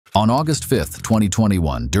On August 5,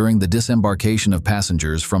 2021, during the disembarkation of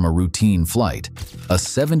passengers from a routine flight, a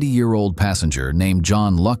 70-year-old passenger named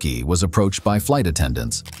John Lucky was approached by flight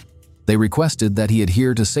attendants. They requested that he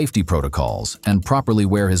adhere to safety protocols and properly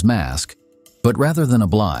wear his mask, but rather than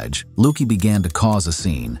oblige, Lucky began to cause a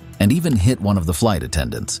scene and even hit one of the flight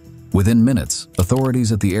attendants. Within minutes,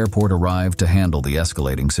 authorities at the airport arrived to handle the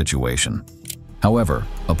escalating situation. However,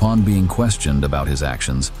 upon being questioned about his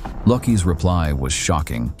actions, Lucky's reply was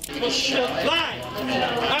shocking. Lie!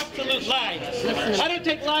 Absolute lie! I don't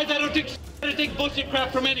take lies, I don't take bullshit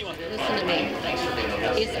crap from anyone. Listen to me.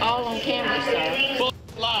 It's all on camera, sir.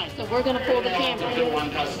 Bullshit lie. So we're going to pull the camera.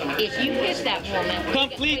 If you hit that woman...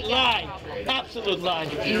 Complete lie. Absolute lie.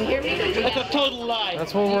 You hear me? That's a total lie.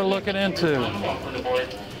 That's what we're looking into.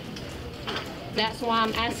 That's why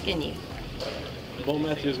I'm asking you. Bo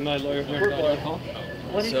Matthews, my lawyer.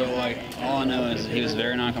 All I know is he was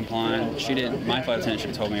very non-compliant. My flight attendant should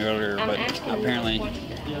have told me earlier, but apparently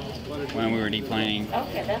when we were deplaning,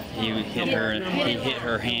 he hit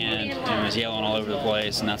her hand and was yelling all over the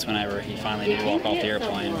place, and that's whenever he finally did walk off the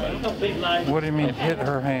airplane. But what do you mean hit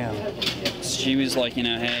her hand? she was like,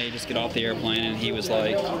 hey, just get off the airplane, and he was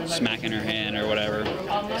like smacking her hand or whatever. So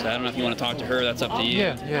I don't know if you want to talk to her, that's up to you.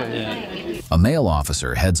 Yeah. A male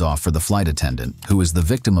officer heads off for the flight attendant, who is the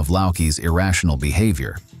victim of Lauke's irrational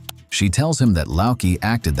behavior. She tells him that Lauke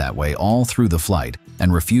acted that way all through the flight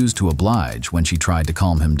and refused to oblige when she tried to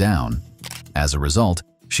calm him down. As a result,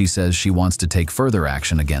 she says she wants to take further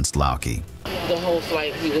action against Lauke. The whole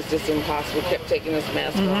flight, he was just impossible, kept taking his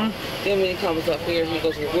mask off. Then when he comes up here, he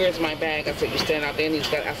goes, "Where's my bag?" I said, "You stand out there." And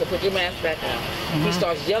I said, "Put your mask back on." He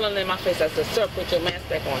starts yelling in my face. I said, "Sir, put your mask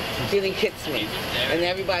back on." Then he hits me. And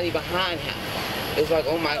everybody behind him is like,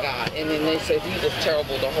 "Oh my God." And then they said he was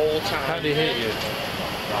terrible the whole time. How did he hit you?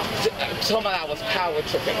 Somebody I was power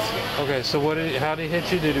tripping. Okay, so how did he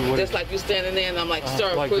hit you? Just like you standing there and I'm like,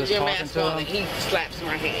 "Sir, like put your talking mask to on." him? And he slaps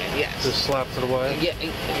my hand, yes. Just slaps it away? Yeah.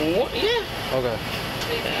 Okay.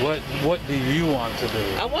 What do you want to do?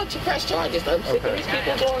 I want to press charges. I'm sick of these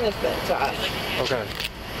people doing this thing to us. Okay.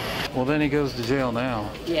 Well, then he goes to jail now.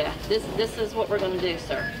 Yeah, this is what we're going to do,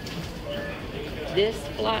 sir. This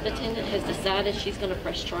flight attendant has decided she's going to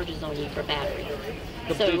press charges on you for battery.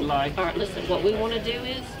 Complete lie. All right, listen, what we want to do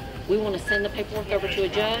is we want to send the paperwork over to a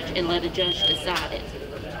judge and let a judge decide it.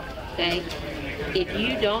 Okay? If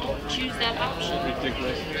you don't choose that option,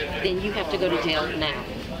 then you have to go to jail now.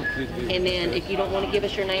 And then if you don't want to give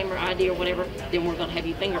us your name or ID or whatever, then we're going to have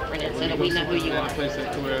you fingerprinted so that we know who you are.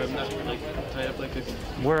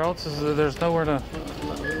 Where else is there? There's nowhere to...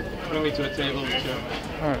 Bring me to a table and chair.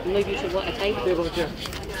 All right. Move you to what? A table? Table and chair.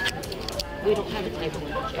 We don't have a table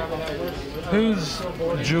and a chair. Who's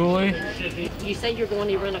Julie? You say you're going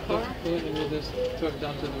to rent a car? Okay,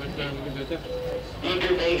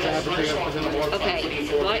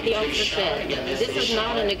 like the officer said, this is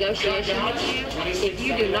not a negotiation with you. If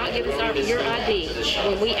you do not give us your ID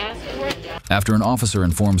when we ask for it. After an officer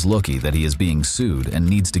informs Lucky that he is being sued and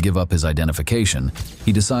needs to give up his identification,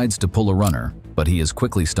 he decides to pull a runner, but he is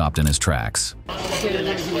quickly stopped in his tracks.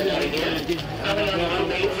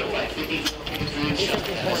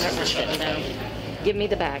 Give me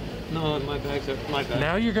the bag. No, my bags are my bag.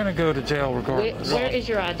 Now you're going to go to jail regardless. Where is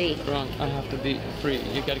your ID? Wrong. I have to be free.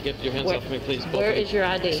 You got to get your hands off me, please. Where is your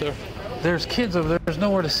ID? Sir. There's kids over there. There's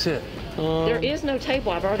nowhere to sit. There is no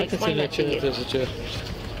table. I've already explained that to you. There's a chair.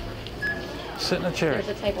 Sit in a chair. There's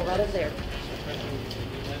a table right over there.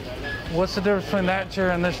 What's the difference between that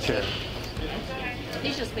chair and this chair?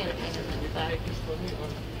 He's just being a pain in the butt.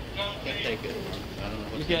 Take it.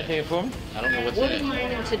 You can't take it for me? I don't know what's What in do you it.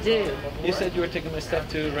 want him to do? You said you were taking my stuff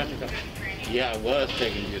to rent a car. Yeah, I was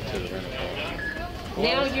taking you to the rental car.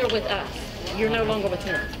 Now you're with us. You're no longer with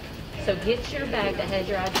him. So get your bag that has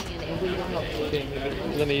your ID in it and we will help you. Okay,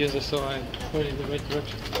 let me use this so I point in the right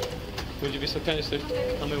direction. Would you be so kind as to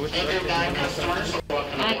tell me which direction? I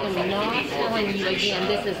am not telling you again,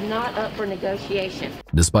 this is not up for negotiation.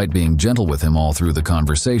 Despite being gentle with him all through the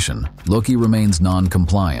conversation, Lucky remains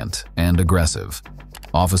non-compliant and aggressive.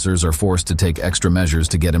 Officers are forced to take extra measures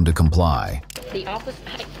to get him to comply. The office...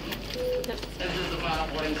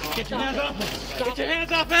 Get your hands off me! Get your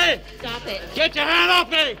hands off me! Stop it. Get your hand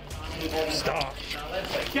off me! Stop.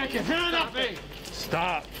 Get your hand off me!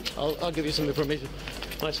 Stop. I'll give you some information.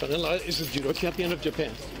 My son-in-law is a judo champion of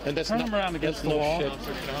Japan, and that's Turn not, him around against that's the wall. Shit.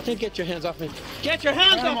 Hey, get your hands off me! Get your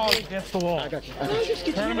hands Turn him off me! against the wall. I got you. Just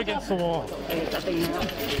get Turn him your against the wall.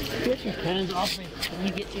 Get your hands off me! When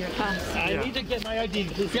you get to your house. I need to get my ID.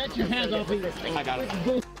 Get your hands off me! I got it.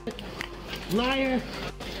 Liar!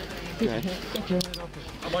 Okay. Get your hands off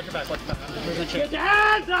me! Watch your back. Get your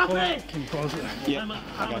hands off me! Can you close it? Yeah,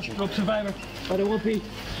 I'm a stroke survivor, but it won't be.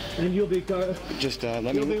 And you'll be. Just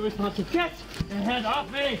let You'll be me. responsible. Get your hands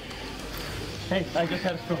off me! Hey, I just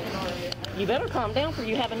had a stroke. You better calm down before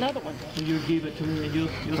you have another one. Will you give it to me and you'll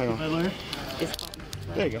see my lawyer? It's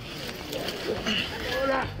There you go.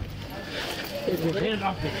 Get your hands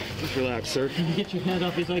off me. Just relax, sir. Can you get your hands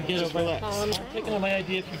off me so I can get Just over? relax. I'm taking on my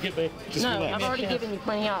idea if you get me. Just no, relax. I've already given you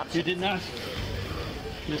plenty of options. You did not.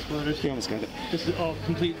 Miss Waters. You almost got it. This is all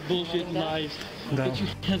complete bullshit and lies. No. Get your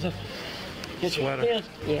hands off. Get your Sweater. hands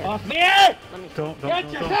Yeah. off me! Don't.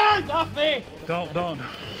 Get your hands off me! Don't.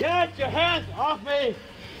 Get your hands off me!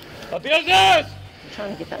 Abusers! I'm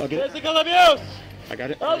trying to get that. I'll get it. Physical abuse! I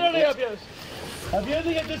got it. Elderly abuse!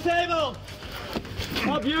 Abusing a disabled!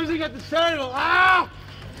 Abusing a disabled! Ah!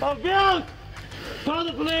 Abuse! Call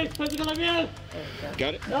the police! Physical abuse!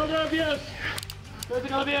 Got it. Elder abuse!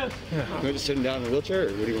 Physical abuse! Can I just sit him down in the wheelchair,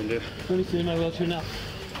 or what do you want to do? Let me sit in my wheelchair now.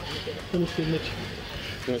 Let me sit, Mitch.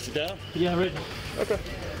 You want to sit down? Yeah, right now. Okay.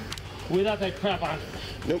 Without that crap on.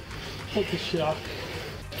 Nope. Take this shit off.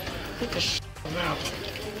 Take this shit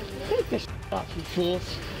off. Take this shit off, you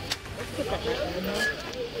fools.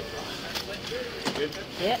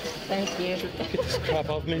 Yep, thank you. Get this crap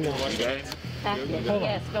off me now. Okay. Thank you.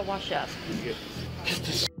 Yes, go wash up. Get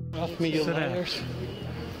this shit off me, you Sit down. liars.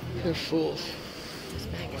 You're fools. This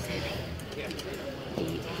bag is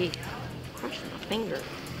heavy. He crushed my finger.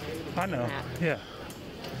 I know. Yeah.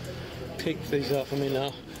 Take these off of me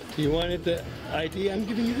now. You wanted the ID? I'm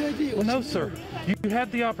giving you the ID. Well, no, sir. You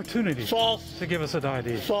had the opportunity False. to give us an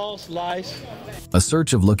ID. False lies. A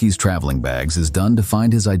search of Lookie's traveling bags is done to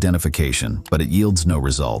find his identification, but it yields no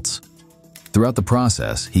results. Throughout the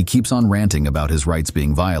process, he keeps on ranting about his rights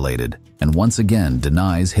being violated and once again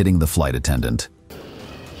denies hitting the flight attendant.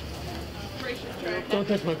 Don't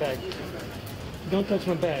touch my bag. Don't touch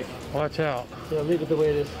my bag. Watch out. Yeah, leave it the way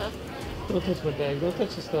it is. Don't touch my bag. Don't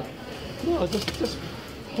touch the stuff. No, just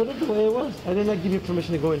put it the way it was. I did not give you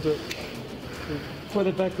permission to go into it. Put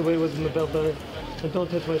it back the way it was in the belt on it. And don't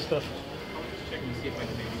touch my stuff.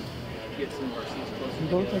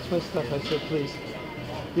 Don't touch my stuff, I said, please.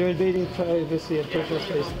 You're invading privacy and personal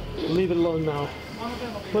space. Leave it alone now.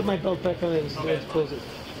 Put my belt back on it and close it.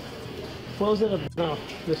 Close it up now,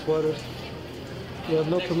 Miss Waters. You have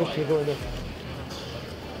no permission to go in there.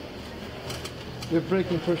 You're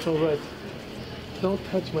breaking personal rights. Don't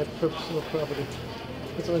touch my personal property.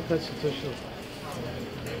 It's unconstitutional.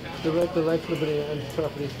 The right to life, liberty, and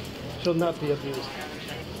property shall not be abused.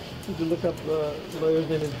 Did you look up lawyer's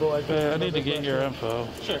name is Bo? I need to get your info.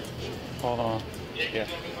 Sure. Hold on. Yeah.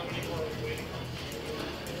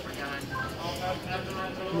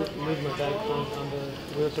 Leave my bag on the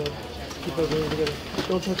wheelchair. Keep everything together.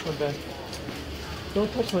 Don't touch my bag.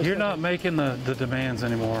 Don't touch my You're stuff. not making the demands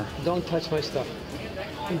anymore. Don't touch my stuff.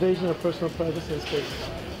 Invasion of personal privacy and space.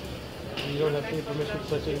 You don't have any permission to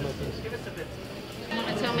touch any of my things. You want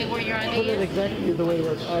to tell me where your Put ID it is? exactly the way it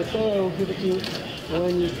was. I say I will give it to you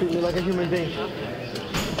when you treat me like a human being.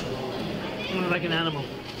 Like an animal.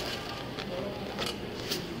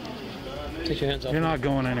 Take your hands off You're me. not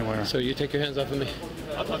going anywhere. So you take your hands off of me.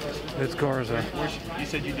 It's Garza. You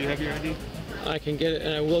said you do have your ID? I can get it,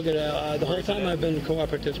 and I will get it. The whole time I've been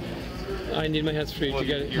cooperative. I need my hands free to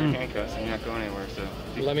get it. You're in handcuffs and you're not going anywhere, so.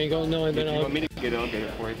 Let me go, no, and then If you I'll... want me to get it, I'll get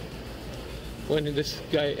it for you. When this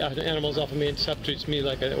guy, animals off of me and stuff treats me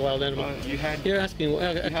like a wild animal. You had You're acting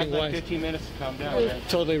like wise. 15 minutes to calm down, man.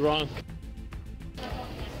 Totally wrong.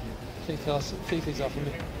 Take these off of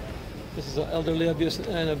me. This is elderly abuse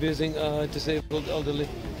and abusing disabled elderly.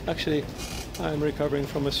 Actually, I'm recovering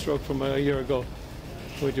from a stroke from a year ago.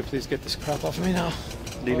 Would you please get this crap off of me now?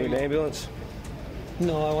 Do you need an ambulance?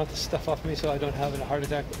 No, I want this stuff off me so I don't have a heart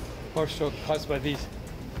attack or stroke caused by these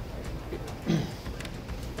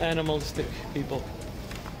animalistic people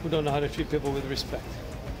who don't know how to treat people with respect.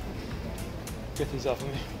 Get these off of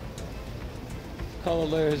me. Call a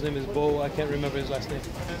lawyer, his name is Bo, I can't remember his last name.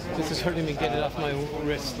 This is hurting me, get it off my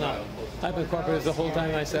wrist now. I've been cooperative the whole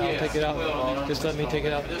time. I said, I'll take it out. Just let me take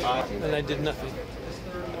it out. And I did nothing.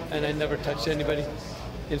 And I never touched anybody.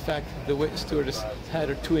 In fact, the stewardess had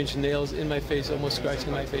her 2-inch nails in my face, almost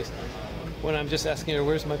scratching my face, when I'm just asking her,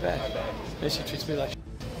 where's my bag? And she treats me like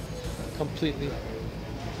completely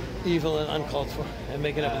evil and uncalled for, and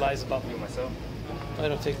making up lies about me. I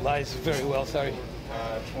don't take lies very well, sorry.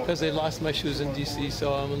 Because they lost my shoes in DC,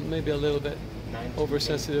 so I'm maybe a little bit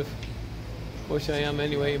oversensitive, which I am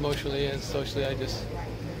anyway, emotionally and socially. I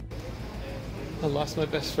lost my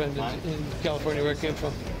best friend in California, where I came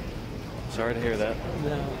from. Sorry to hear that.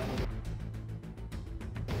 No.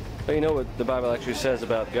 Well, you know what the Bible actually says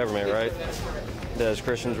about government, right? That as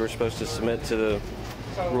Christians we're supposed to submit to the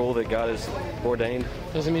rule that God has ordained.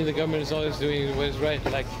 Doesn't mean the government is always doing what is right,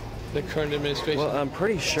 like the current administration. Well, I'm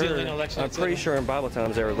pretty sure in Bible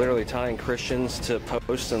times they were literally tying Christians to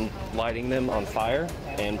posts and lighting them on fire,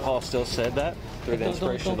 and Paul still said that through the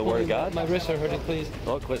inspiration of the Word of God. My wrists are hurting, please.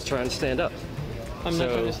 Well, quit trying to stand up. I'm not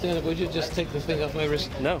trying to stand up. Would you just take the thing off my wrist?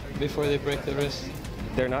 No. Before they break the wrist.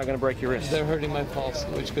 They're not going to break your wrist. They're hurting my pulse,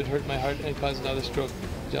 which could hurt my heart and cause another stroke.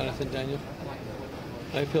 Jonathan Daniel,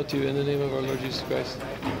 I appeal to you in the name of our Lord Jesus Christ.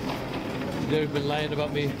 They've been lying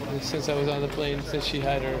about me since I was on the plane, since she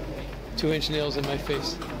had her 2-inch nails in my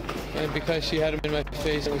face. And because she had them in my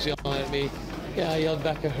face and was yelling at me, yeah, I yelled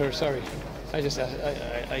back at her, sorry. I just asked,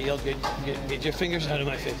 I yelled, get your fingers out of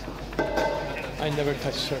my face. I never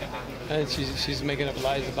touched her. And she's making up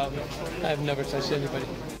lies about me. I've never touched anybody.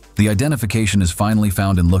 The identification is finally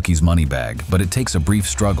found in Lookie's money bag, but it takes a brief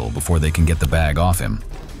struggle before they can get the bag off him.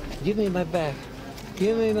 Give me my bag.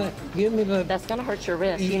 Give me my... That's gonna hurt your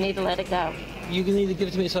wrist. You need to let it go. You need to give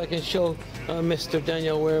it to me so I can show Mr.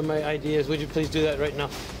 Daniel where my ID is. Would you please do that right now?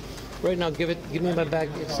 Right now, give me my bag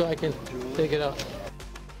so I can take it out.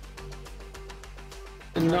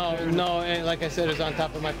 No, and like I said, it's on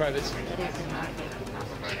top of my privates.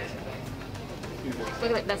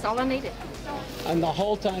 Look at it, that's all I needed. And the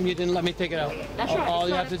whole time you didn't let me take it out. That's right. All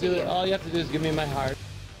you have to do is give me my heart.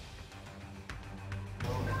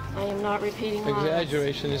 I am not repeating lies.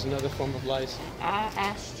 Exaggeration is another form of lies. I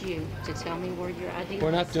asked you to tell me where your ID was.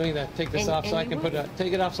 We're not doing that. Take this off so I can put it on.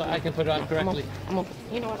 Take it off so I can put it on correctly.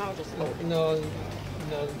 You know what? I'll just. No,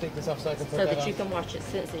 take this off so I can put it on. So that you can watch it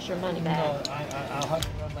since it's your money bag. No, I'll have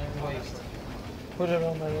it on my waist. Put it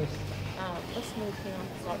on my waist. Let's move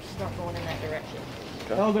him. Start going in that direction.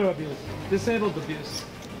 Elder abuse, disabled abuse,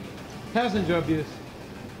 passenger abuse.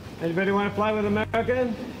 Anybody want to fly with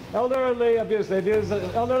American? Elderly abuse. They abuse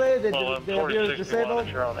elderly. They abuse disabled.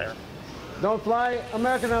 Don't fly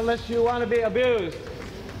American unless you want to be abused.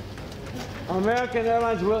 American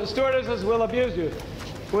Airlines stewardesses will abuse you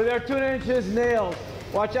with their 2-inch nails.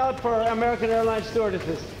 Watch out for American Airlines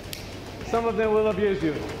stewardesses. Some of them will abuse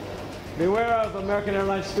you. Beware of American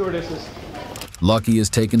Airlines stewardesses. Lucky is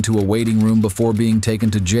taken to a waiting room before being taken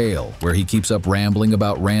to jail, where he keeps up rambling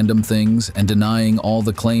about random things and denying all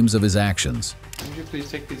the claims of his actions. Would you please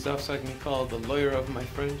take these off so I can call the lawyer of my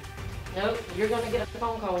friend? Nope, you're going to get a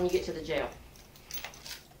phone call when you get to the jail.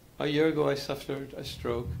 A year ago I suffered a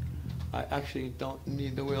stroke. I actually don't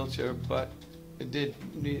need the wheelchair, but it did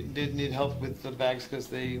need help with the bags because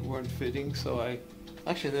they weren't fitting. So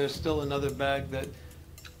actually there's still another bag that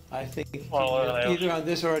I think either on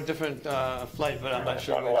this or a different flight, but I'm not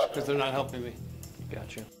sure which because they're not helping me.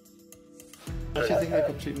 Gotcha. Don't you think they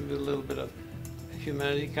could treat me with a little bit of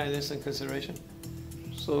humanity, kindness, and consideration?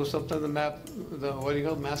 So sometimes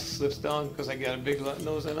the mask slips down because I got a big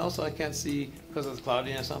nose, and also I can't see because of the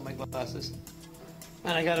cloudiness on my glasses.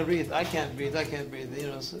 And I gotta breathe. I can't breathe. You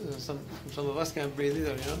know, some of us can't breathe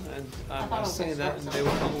either. You know, and I'm saying that, and they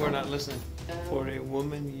were not listening. For a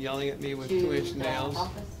woman yelling at me with 2-inch nails.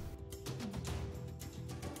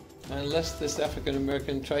 Unless this African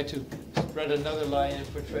American tried to spread another lie and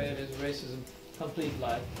portray it as racism, complete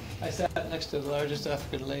lie. I sat next to the largest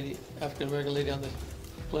African American lady on the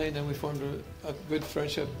plane, and we formed a good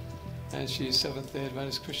friendship. And she's Seventh-day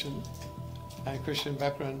Adventist Christian, and Christian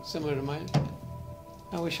background similar to mine.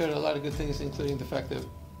 And we shared a lot of good things, including the fact that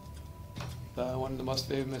one of the most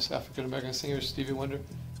famous African American singers, Stevie Wonder,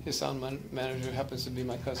 his sound manager happens to be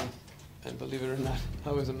my cousin. And believe it or not,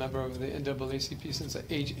 I was a member of the NAACP since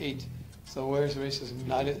age 8. So where's racism?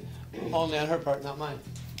 Not it. Only on her part, not mine.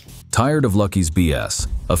 Tired of Lucky's BS,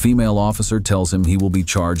 a female officer tells him he will be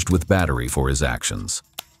charged with battery for his actions.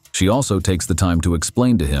 She also takes the time to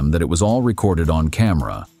explain to him that it was all recorded on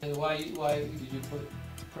camera. And why did you put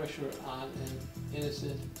pressure on an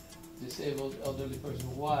innocent, disabled, elderly person?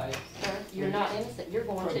 Why? Sir, you're not innocent. You're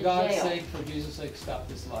going to jail. For God's sake, for Jesus' sake, stop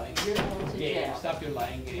this lying. You're going to jail. Stop your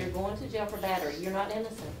lying game. You're going to jail for battery. You're not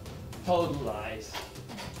innocent. Total lies.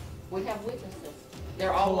 We have witnesses.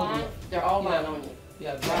 They're all lying. They're all lying on you.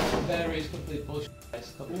 Yeah, battery is complete bullshit.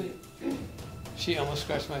 It's complete. She almost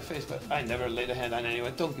scratched my face, but I never laid a hand on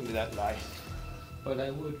anyone. Don't give me that lie. But I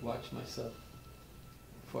would watch myself.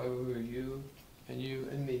 If I were you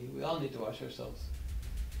and me, we all need to watch ourselves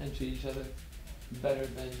and treat each other better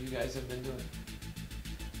than you guys have been doing.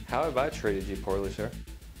 How have I treated you poorly, sir?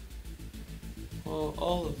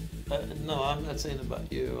 Well, no, I'm not saying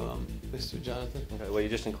about you, Mr. Jonathan. Okay, well, you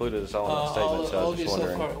just included us all in that statement, so I was just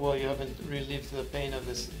wondering. So far, well, you haven't relieved the pain of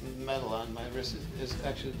this metal on my wrist. It's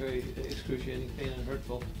actually very excruciating pain and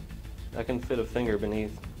hurtful. I can fit a finger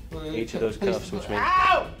beneath each of those cuffs, which means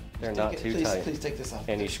they're not too tight. Please take this off.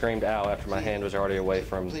 And he screamed "ow" after my hand was already away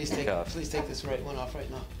from the cuff. Please take this right one off right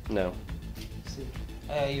now. No. See,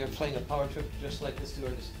 you're playing a power trip just like this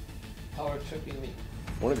stewardess. Power tripping me.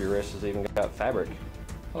 One of your wrists has even got fabric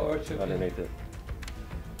Power tripping. underneath it.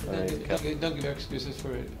 Don't give excuses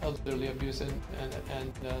for elderly abuse and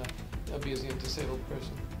abusing a disabled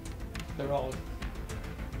person. They're all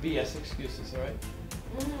BS excuses, all right?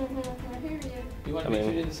 I hear you. You want to be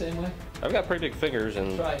treated the same way? I've got pretty big fingers,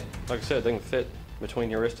 and Try it. like I said, they can fit between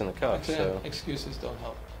your wrist and the cuff. So Excuses don't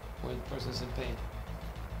help when the person's in pain.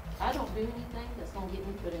 I don't do anything that's going to get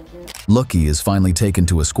me put in jail. Lucky is finally taken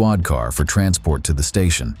to a squad car for transport to the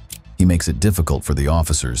station. He makes it difficult for the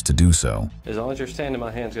officers to do so. as long as you're standing,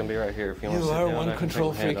 my hand's gonna be right here. If you want to sit down, You are one I can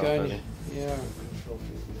control take my hand freak, off aren't of you? You are a control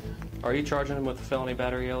freak. Are you charging him with a felony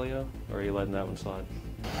battery, Leo, or are you letting that one slide?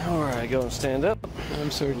 All right, go and stand up. I'm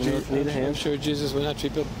sure Jesus would not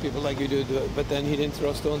treat people like you do, but then he didn't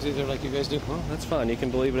throw stones either like you guys do. Well, that's fine. You can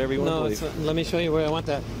believe whatever you want to believe. Let me show you where I want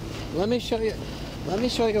that. Let me show you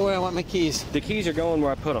where I want my keys. The keys are going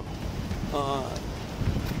where I put them.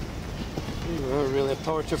 You're really a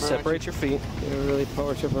power tripper. Separate your feet. You're a really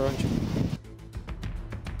power tripper, aren't you?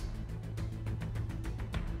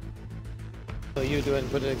 So you do it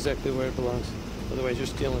and put it exactly where it belongs. Otherwise you're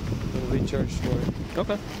stealing. You'll be charged for it.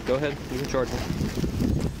 Okay, go ahead. You can charge me.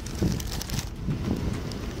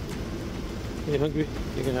 Are you hungry?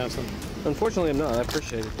 You can have some. Unfortunately, I'm not. I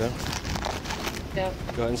appreciate it, though. Go.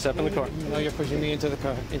 Go ahead and step in the car. No, you're pushing me into the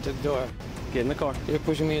car, into the door. Get in the car. You're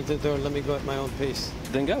pushing me into the door. Let me go at my own pace.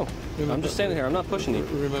 Then go. I'm just standing here. I'm not pushing you.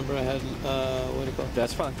 Remember, I had, what do you call it?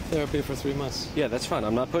 That's fine. Therapy for 3 months. Yeah, that's fine.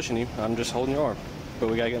 I'm not pushing you. I'm just holding your arm. But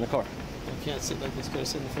we gotta get in the car. I can't sit like this. Can I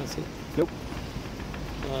sit in the front seat? Nope.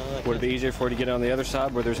 Would it be easier for you to get on the other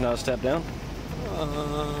side where there's not a step down?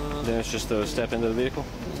 Then it's just a step into the vehicle?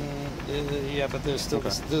 Yeah, but there's still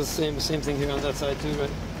the same thing here on that side too, right?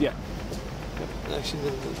 Yeah.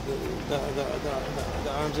 Actually,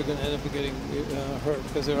 the arms are going to end up getting hurt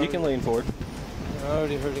because they're. You can lean forward. They're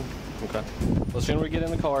already hurting. Okay. Well, the sooner we get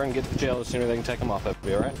in the car and get to jail, the sooner they can take them off. That'll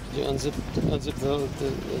be all right. You unzip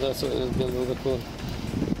that's what it'll be a little bit cool.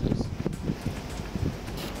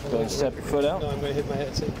 Go ahead and step your foot out. No, I'm going to hit my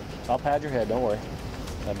head. See? I'll pad your head. Don't worry.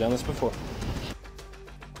 I've done this before.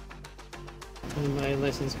 And my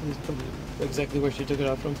license, please put it exactly where she took it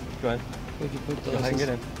out from. Go ahead. Would you put the Go ahead and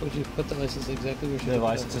license? get in. Would you put the license exactly where she took The it out?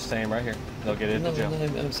 license is staying right here. They'll get it at the jail.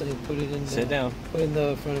 No, I'm saying put it in. Sit down. Put it in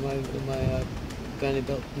the front of my fanny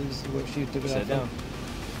belt, please, where she took it out. Sit down.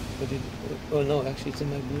 Put it. Oh no, actually, it's in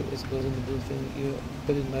my blue. It goes in the blue thing. You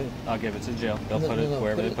put it in my. I'll give it to jail. They'll put it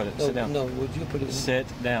wherever they put it. Sit down. No, would you put it in? Sit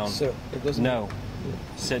down. Sir, it goes in No.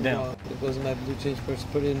 Sit down. No, it goes in my blue change purse.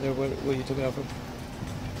 Put it in there where you took it out from.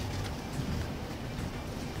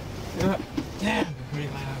 Damn, you're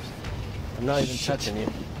hurting my arms. I'm not even touching you. Yeah,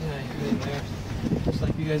 you're hurting my arms. Just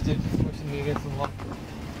like you guys did, pushing me against the wall.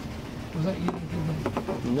 Was that you?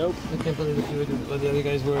 Nope. I can't believe that you were doing it. Well, the other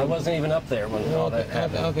guys were. I wasn't even up there when all that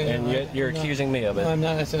happened. Okay, and yet you're accusing me of it. No, I'm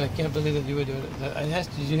not. I said I can't believe that you were doing it. I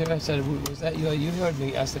asked, did you hear? I said, was that you? You heard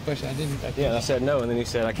me ask the question. I didn't. Yeah, I said no, and then he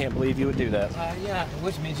said, I can't believe you would do that. Yeah,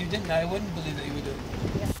 which means you didn't. I wouldn't believe that you would do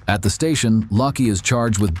it. At the station, Lucky is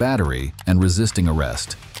charged with battery and resisting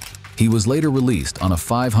arrest. He was later released on a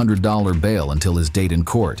 $500 bail until his date in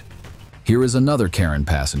court. Here is another Karen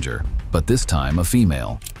passenger, but this time a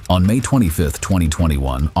female. On May 25,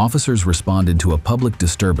 2021, officers responded to a public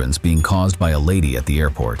disturbance being caused by a lady at the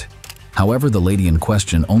airport. However, the lady in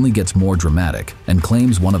question only gets more dramatic and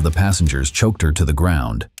claims one of the passengers choked her to the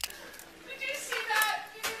ground. Did you see that?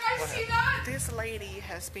 Did you guys see that? This lady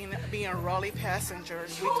has been being a Raleigh passenger.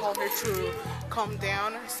 We told her to calm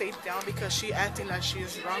down, sit down because she acting like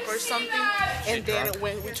she's drunk or something. And then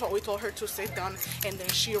when we told her to sit down, and then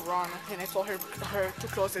she ran. And I told her to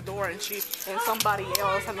close the door, and somebody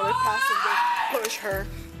else, another passenger, pushed her.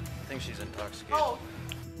 I think she's intoxicated. Oh.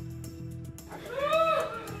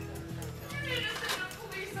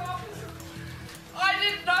 I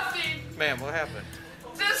did nothing. Ma'am, what happened?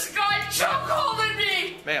 This guy chokeholded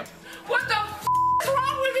me. Ma'am. What the f is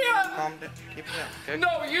wrong with him? Calm down. Keep it down, okay?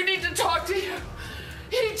 No, you need to talk to him.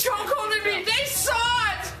 He chokeholded me. They saw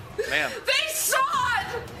it. Ma'am. They saw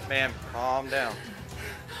it. Ma'am, calm down.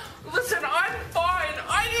 Listen, I'm fine.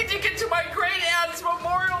 I need to get to my great aunt's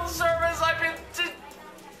memorial service. I've been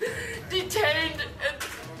detained and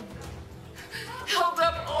held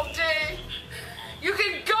up all day. You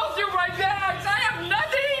can go through my bags. I have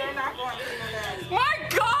nothing. My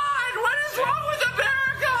God, what is wrong with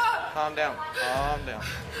America? Calm down. Calm down.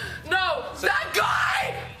 No, that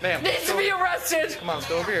guy Ma'am, needs to be arrested. Come on, let's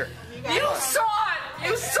go over here. You saw it.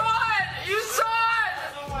 You saw it! You saw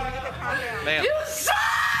it! Ma'am. You saw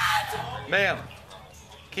it! Ma'am.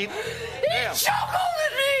 Keep. He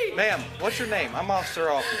chokeholded me! Ma'am, what's your name? I'm Officer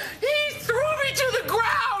Hoffman. He threw me to the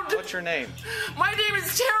ground! What's your name? My name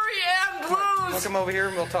is Terry Ann Blues! We'll come over here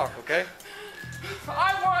and we'll talk, okay?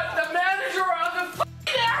 I want the manager of the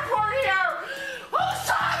fucking airport here! Who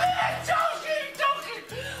saw me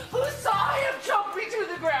choking? Who saw him choke me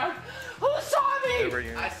to the ground? Who saw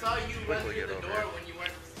me? I saw you run through the door when you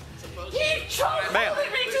weren't supposed to. He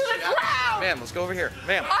chokeholded me to the ground! Ma'am, let's go over here.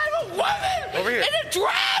 Ma'am. I'm a woman over here. in a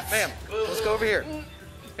dress! Ma'am, let's go over here.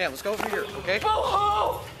 Ma'am, let's go over here, okay?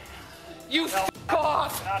 Boo-hoo! You f***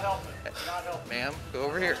 off! Not helping. Not helping. Ma'am, go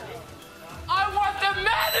over here. I want the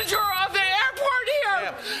manager of the airport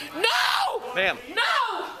here! No! Ma'am.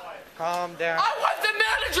 No! Calm down. I want the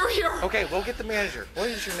manager here! Okay, we'll get the manager. What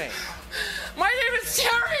is your name? My name is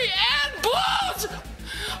Terry Ann Blues!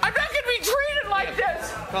 I'm not gonna be treated like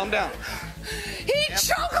this! Calm down. He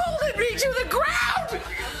chokeholded me to the ground!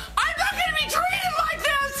 I'm not gonna be treated like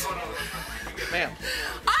this! Ma'am.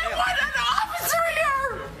 I want an officer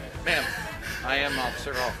here! Ma'am, I am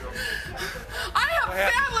Officer Hoffman. I have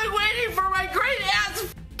family waiting for my great aunt's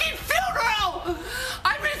f***ing funeral!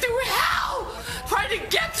 I've been through hell trying to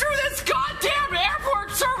get through this goddamn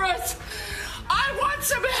airport service! I want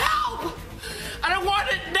some help! And I want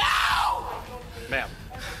it now! Ma'am.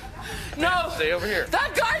 No! Stay over here.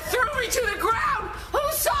 That guy threw me to the ground! Who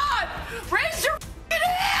saw it? Raise your f***ing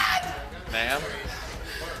hand! Ma'am,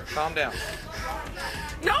 calm down.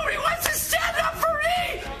 Nobody wants to stand up for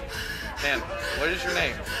me! Ma'am, what is your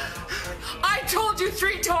name? I told you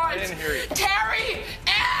 3 times. I didn't hear you. Terry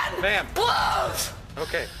Ann Blues!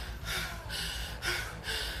 Okay.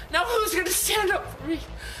 Now who's gonna stand up for me?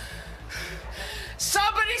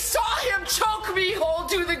 Somebody saw him choke me whole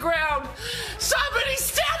to the ground. Somebody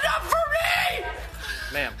stand up for me!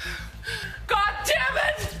 Ma'am. God damn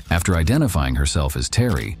it! After identifying herself as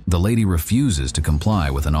Terry, the lady refuses to comply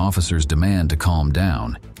with an officer's demand to calm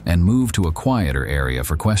down and move to a quieter area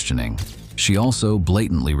for questioning. She also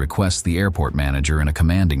blatantly requests the airport manager in a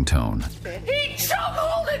commanding tone. He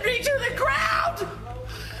chokeholded me to the ground!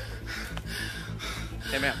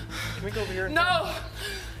 Hey, ma'am, can we go over here? No!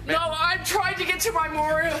 No, I'm trying to get to my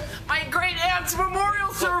great aunt's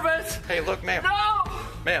memorial service! Hey, look, ma'am. No!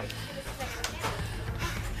 Ma'am.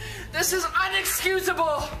 This is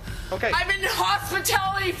unexcusable! Okay. I've been in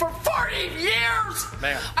hospitality for 40 years!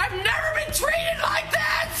 Ma'am. I've never been treated like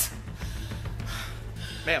this!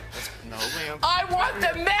 Ma'am. No, ma'am. I want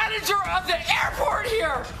the manager of the airport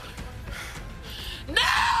here!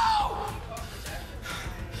 No!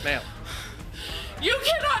 Ma'am. You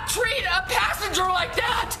cannot treat a passenger like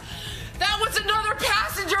that! That was another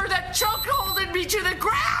passenger that chokeholded me to the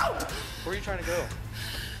ground! Where are you trying to go?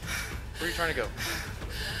 Where are you trying to go?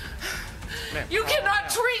 Ma'am, you cannot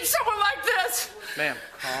treat someone like this! Ma'am,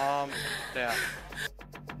 calm down.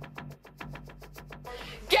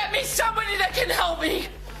 Get me somebody that can help me!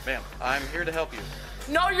 Ma'am, I'm here to help you.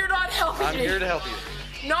 No, you're not helping me. I'm here to help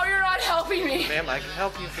you. No, you're not helping me. Ma'am, I can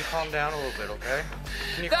help you if you calm down a little bit, okay?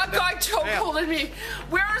 That guy chokeholded me.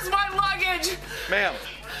 Where's my luggage? Ma'am,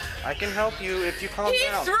 I can help you if you calm down.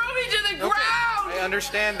 He threw me to the ground. I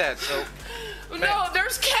understand that, so... No,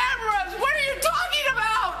 there's cameras. What are you talking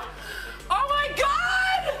about? Oh my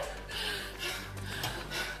God!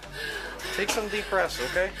 Take some deep breaths,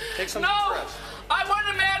 okay? Take some deep breaths. I want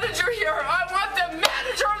a manager here. I want the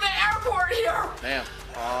manager of the airport here. Ma'am,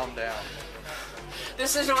 calm down.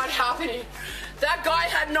 This is not happening. That guy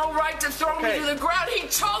had no right to throw me to the ground. He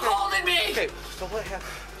chokeholded me. Okay, so what happened?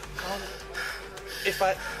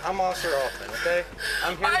 I'm Officer Hoffman, okay?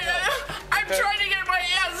 I'm here to help. I'm trying to get my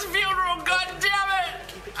aunt's funeral. God damn it!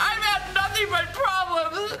 I've had nothing but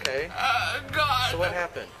problems. Okay. God. So what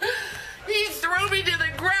happened? He threw me to the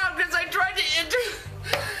ground because I tried to enter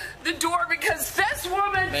the door because this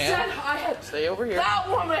woman said I had. Stay over here. That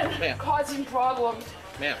woman causing problems.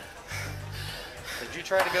 Ma'am. Did you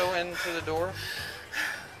try to go into the door?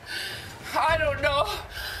 I don't know.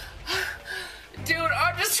 Dude,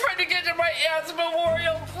 I'm just trying to get to my aunt's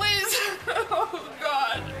memorial, please. Oh,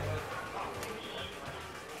 God.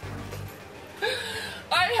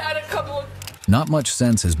 I had a couple of... Not much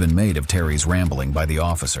sense has been made of Terry's rambling by the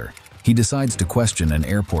officer. He decides to question an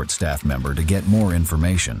airport staff member to get more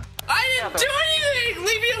information. I didn't do anything!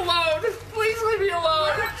 Leave me alone! Please leave me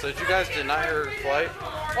alone! So did you guys deny her flight?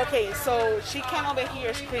 Okay, so she came over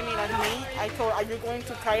here screaming at me. I told her, are you going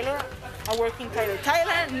to Tyler? I'm working Tyler.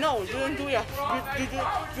 Tyler, no, you don't do it.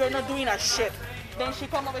 You're not doing a shit. Then she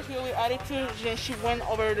come over here with attitude. Then she went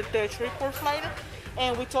over the airport flight.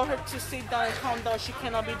 And we told her to sit down and calm down. She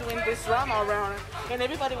cannot be doing this drama around her. And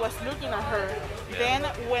everybody was looking at her. Then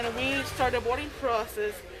when we started the boarding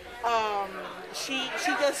process, she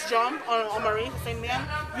just jumped on Marie saying, "Ma'am,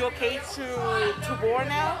 you okay to board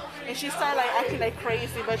now?" And she started like acting like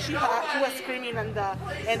crazy, but she was screaming in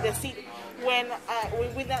the seat. When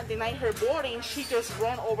we denied her boarding, she just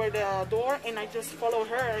ran over the door, and I just followed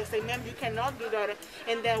her and said, "Ma'am, you cannot do that."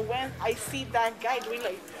 And then when I see that guy doing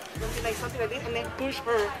something like this, and then push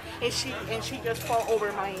her, and she just fall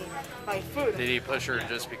over my foot. Did he push her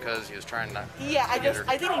just because he was trying not? Yeah, I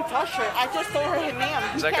didn't touch her. I just told her, "Hey,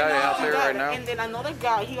 ma'am, is that guy out there right now?" And then another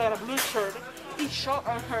guy, he got a blue shirt. He shot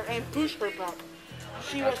on her and pushed her back.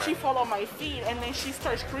 She followed my feet, and then she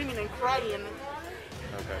started screaming and crying.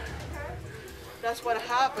 Okay. That's what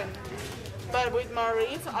happened. But with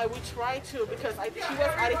Maureen, I would try to, because she was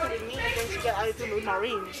attitude with me, and then she got attitude with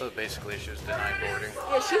Maureen. So basically, she was denied boarding.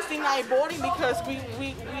 Yeah, she was denied boarding because we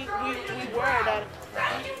were that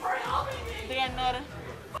they are not.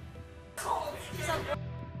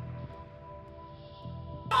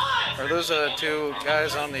 Are those two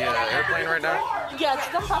guys on the airplane right now? Yeah,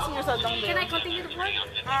 some passengers are down there. Can I continue the flight?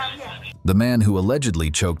 Yeah. The man who allegedly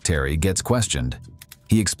choked Terry gets questioned.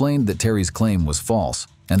 He explained that Terry's claim was false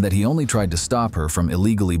and that he only tried to stop her from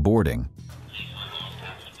illegally boarding.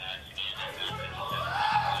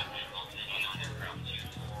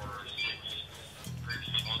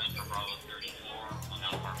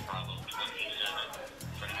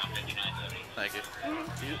 Thank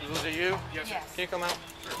you. Was it you? Yes. Can you come out?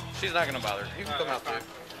 She's not going to bother. You can come out too.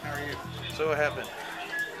 How are you? So what happened?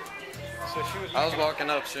 So she was. I was walking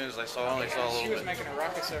up as soon as I only saw a little She bit. was making a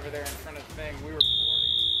ruckus over there in front of the thing. We were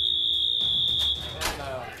boarding,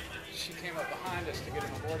 and she came up behind us to get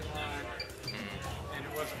in the boarding line, and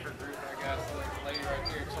it wasn't her group, I guess. The lady right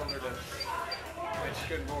here told her that she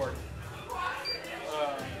couldn't board,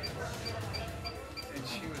 and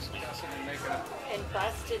she was cussing and making up. And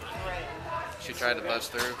busted through. She tried to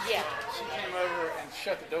bust through? Yeah. She came over and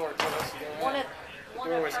shut the door, told us to go in. One The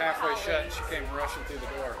door was of her halfway colleagues shut, and she came rushing through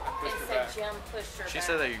the door. I pushed and her said back. Jim pushed her She back.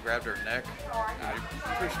 said that you grabbed her neck.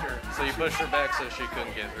 Pushed her. So you pushed her back so she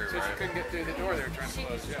couldn't get through, So she right? couldn't get through the door they were trying to She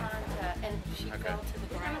was close, yeah. trying to, and she fell to the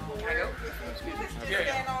ground. Can I go? Excuse me.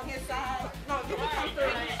 Stand on his side. No, you can come through.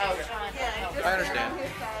 Oh, trying to help. I understand. On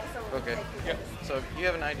his side, so Okay. Yeah. So you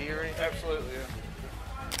have an ID or anything? Absolutely, yeah.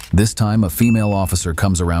 This time, a female officer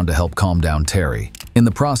comes around to help calm down Terry. In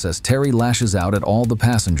the process, Terry lashes out at all the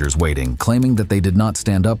passengers waiting, claiming that they did not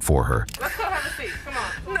stand up for her. let's go have a seat. Come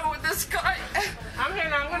on. No, this guy. I'm here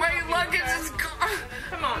now. My luggage is gone.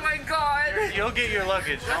 Come on. Oh my God. You'll get your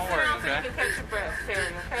luggage. Don't worry, So you okay? can catch your breath,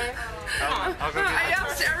 Terry, okay? I'll go I get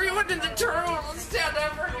asked everyone in the terminal to stand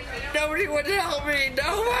up for me. Nobody would help me.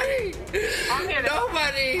 Nobody. I'm here to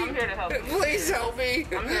Nobody. I'm here to help you. Please help me.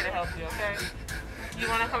 I'm here to help you, okay? You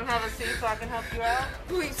want to come have a seat so I can help you out?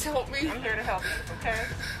 Please help me. I'm here to help you, okay?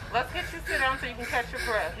 Let's get you sit down so you can catch your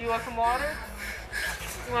breath. You want some water?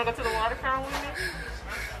 You want to go to the water fountain with me?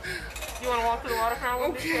 You want to walk to the water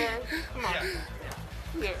fountain with me? Okay. Terry? Come on.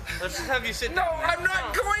 Here. Let's just have you sit No, I'm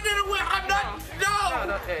not going anywhere. I'm not. No,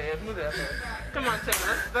 No. okay, move that way. Come on,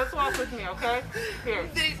 Terry. Let's walk with me, okay? Here.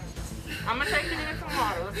 I'm going to take you to get some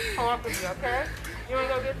water. Let's walk with me, okay? You want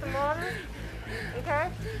to go get some water? Okay?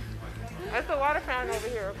 That's the water fountain over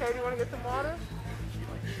here, okay? Do you want to get some water?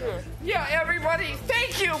 Here. Yeah, everybody,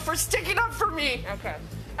 thank you for sticking up for me. Okay.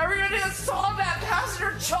 Everybody that saw that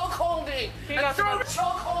passenger choke holding and throw me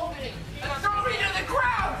to the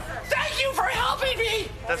ground. Thank you for helping me.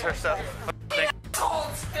 That's her stuff.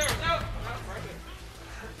 Assholes.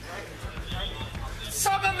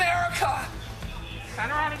 Some America. Turn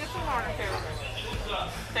around and get some water, Terry.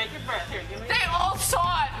 Take your breath. Here, give me. They all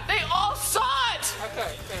saw it. They all saw it.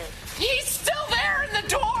 Okay, Terry. He's still there in the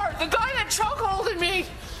door. The guy that choke holding me.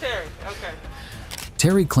 Terry, okay.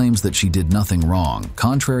 Terry claims that she did nothing wrong,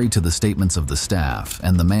 contrary to the statements of the staff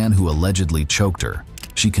and the man who allegedly choked her.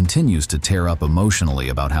 She continues to tear up emotionally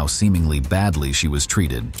about how seemingly badly she was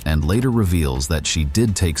treated, and later reveals that she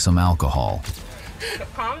did take some alcohol.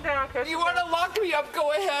 Calm down, You want to lock me up?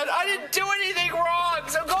 Go ahead. I didn't do anything wrong,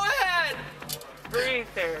 so go ahead. Breathe,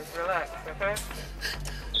 Terry. Relax, okay?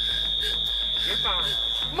 You're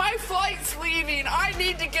fine. My flight's leaving. I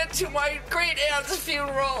need to get to my great aunt's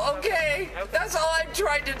funeral, okay? That's all I'm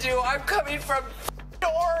trying to do. I'm coming from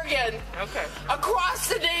Oregon. Okay. Across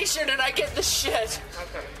the nation, and I get the shit.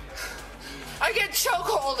 Okay. I get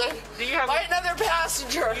chokeholded Do you have by a, another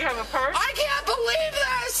passenger. Do you have a purse? I can't believe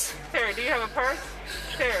this. Terry, do you have a purse?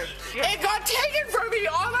 Terry. It got taken from me.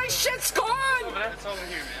 All my shit's gone. It's over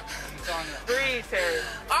here, man. It's on you. Breathe, Terry.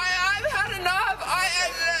 I've had enough.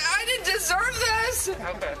 I didn't deserve this. this.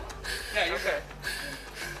 Okay. Yeah, you're okay.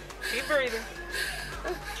 Keep breathing.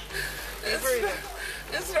 Keep breathing.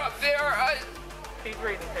 It's not fair. Keep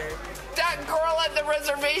breathing, Terry. That girl at the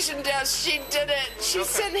reservation desk, she did it. She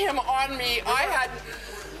sent him on me. I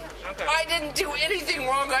didn't do anything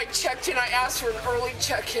wrong. I checked in. I asked for an early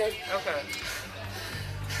check-in. Okay.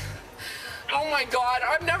 Oh my God,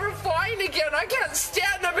 I'm never flying again. I can't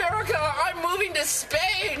stand America. I'm moving to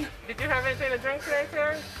Spain. Did you have anything to drink today,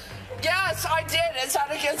 Terry? Yes, I did. Is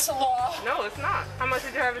that against the law? No, it's not. How much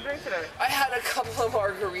did you have to drink today? I had a couple of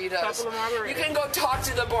margaritas. You can go talk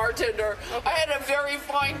to the bartender. Okay. I had a very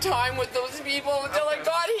fine time with those people until I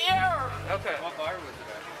got here. Okay. What bar was it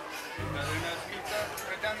at? Luna's Pizza?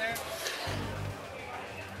 Right down there?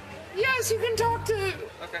 Yes, you can talk to...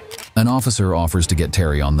 Okay. An officer offers to get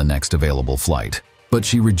Terry on the next available flight, but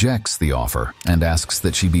she rejects the offer and asks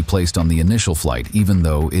that she be placed on the initial flight even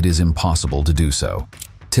though it is impossible to do so.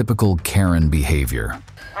 Typical Karen behavior.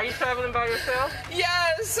 Are you traveling by yourself?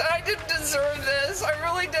 Yes, I didn't deserve this. I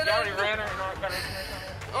really didn't. You already ran her and all got information?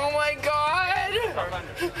 Oh my God.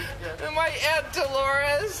 Yes. My Aunt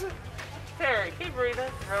Dolores. Terry, keep breathing.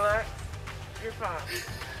 Relax. You're fine.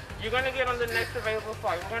 You're going to get on the next available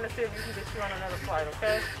flight. We're going to see if we can get you on another flight,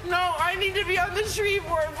 okay? No, I need to be on the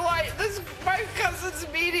Shreveport flight. My cousin's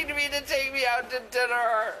meeting me to take me out to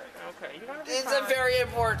dinner. Okay, you're gonna be It's fine. a very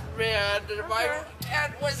important man. Okay. My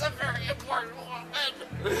aunt was a very important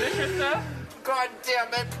woman. Is this your stuff? God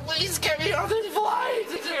damn it. Please get me on this flight.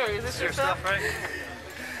 Terry, is this your stuff? Right?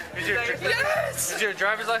 Yes! Is your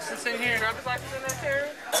driver's license in here? Driver's license in there, Terry?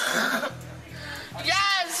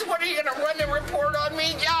 Yes! What are you gonna run the report on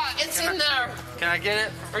me? Yeah, it's in there. Can I get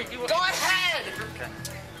it? Go ahead! Okay.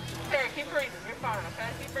 Terry, keep breathing. You're fine, okay?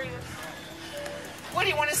 Keep breathing. What do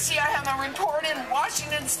you want to see? I have a report in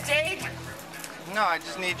Washington State. No, I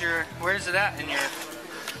just need your... Where's it at in your...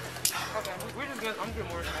 Okay, we're just gonna... I'm getting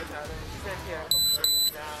more information out of it. She said,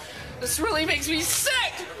 yeah. This really makes me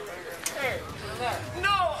sick! Terry, relax.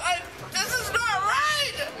 No, this is not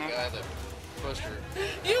right! The guy that pushed her.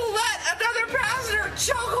 You let another passenger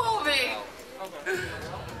chokehold me! Okay.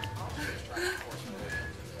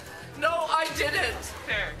 No, I didn't.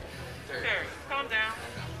 Terry, calm down.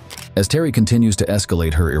 As Terry continues to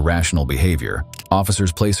escalate her irrational behavior,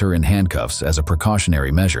 officers place her in handcuffs as a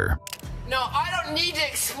precautionary measure. No, I don't need to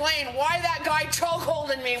explain why that guy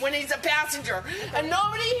chokeholded me when he's a passenger. And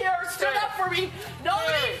nobody here stood up for me.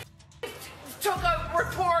 Nobody took a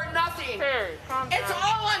report, nothing. Terry, calm down. It's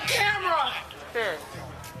all on camera. Terry,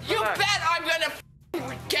 You relax. bet I'm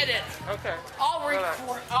gonna get it. Okay. I'll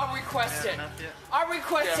request it. I'll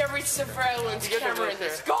request every surveillance You get the camera in list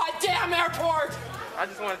this there. goddamn airport. I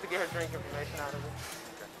just wanted to get her drink information out of it.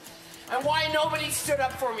 And why nobody stood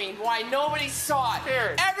up for me? Why nobody saw it?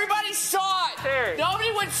 Terry. Everybody saw it. Terry. Nobody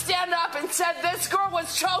would stand up and said this girl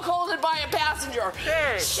was chokeholded by a passenger.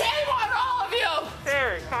 Terry. Shame on all of you.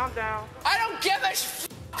 Terry, calm down. I don't give a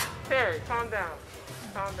Terry, calm down.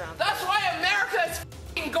 Calm down. That's why America is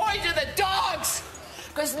going to the dogs.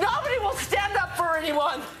 Because nobody will stand up for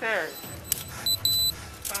anyone. Terry.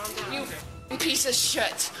 Calm down. You piece of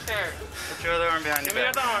shit. Terry. Put your other arm behind your Give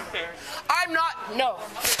me back. your other arm, Terry. I'm not, no.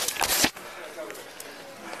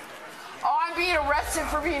 Oh, I'm being arrested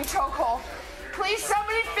for being chokehold. Please,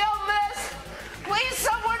 somebody film this. Please,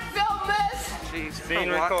 someone film this. She's being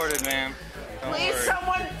recorded, ma'am. Don't Please, worry.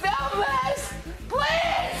 someone film this.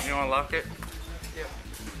 Please. You want to lock it?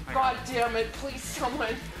 God damn it, please,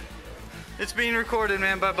 someone. It's being recorded,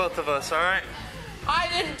 man, by both of us, all right? I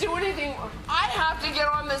didn't do anything. I have to get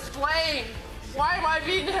on this plane. Why am I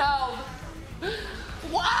being held?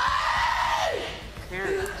 Why?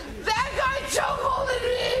 Here. That guy chokeholded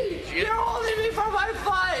me. You're holding me for my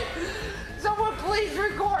flight. Someone please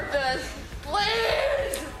record this.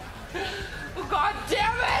 Please. God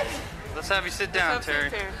damn it. Let's have you sit down,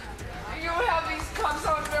 Terry. You have these cuffs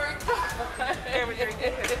on very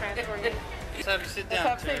Let's have you sit down,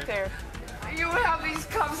 Let's have a seat, Terry. Terry. You have these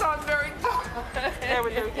cuffs on very There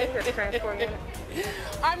we go. We get here to transport you.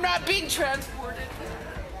 I'm not being transported.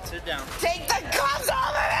 Sit down. Take the cuffs off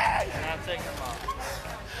of me! I'm not taking them off.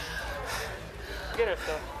 Get her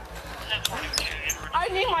stuff. I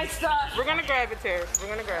need my stuff. We're gonna grab it, Terry. We're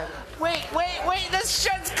gonna grab it. Wait, this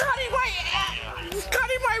shit's cutting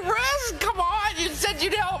my wrist. Come on, you said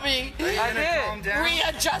you'd help me. I did.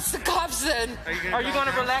 Readjust the cuffs then. Are you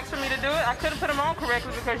gonna relax for me to do it? I couldn't put them on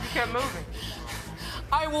correctly because you kept moving.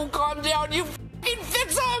 I will calm down. You f***ing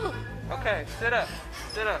fix them. Okay, sit up.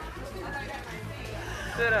 Sit up.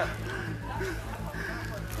 Sit up.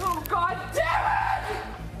 Oh, God damn it!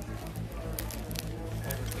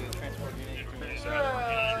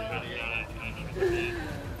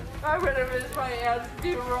 I would have missed my aunt's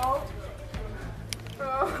funeral.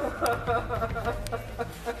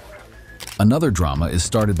 Another drama is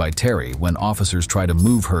started by Terry when officers try to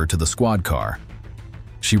move her to the squad car.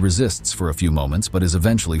 She resists for a few moments but is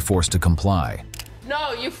eventually forced to comply.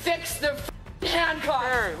 No, you fix the handcuffs.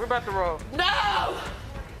 Terry, we're about to roll. No!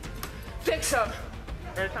 Fix them.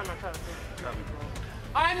 Every time I try to fix them.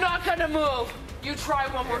 I'm not gonna move. You try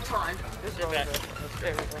one more time.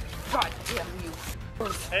 God damn you.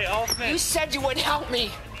 Hey, Altman. You said you would help me.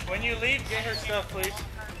 When you leave, get her stuff, please.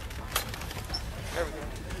 There we go.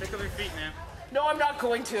 Pick up your feet, ma'am. No, I'm not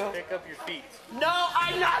going to. Pick up your feet. No,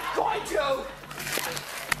 I'm not going to.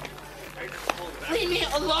 Leave me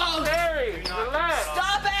alone. Terry, relax.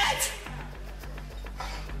 Stop it.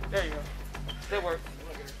 There you go. That works.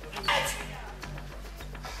 What?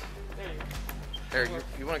 There you go. Terry,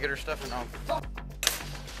 you want to get her stuff or no?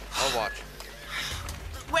 I'll watch.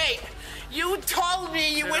 Wait, you told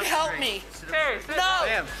me you would help me. Terry, sit No. down.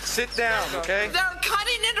 Ma'am, sit down, okay? They're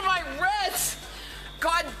cutting into my wrists.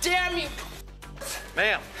 God damn you.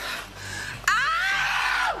 Ma'am.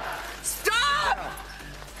 Ow! Stop!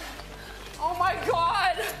 Oh my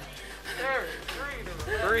God. Terry,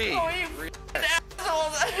 Breathe. Oh, you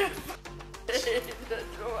assholes.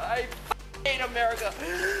 I hate America.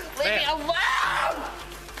 Leave me alone!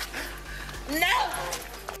 No!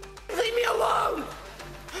 Leave me alone!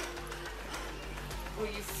 Oh,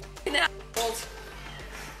 you f***ing assholes.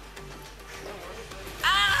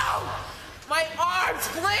 Ow! My arms,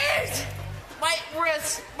 please! My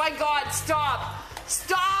wrists, my God, stop!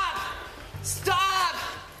 Stop! Stop!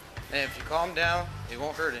 Ma'am, if you calm down, it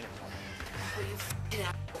won't hurt anyone. Oh, you f***ing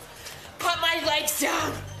assholes. Put my legs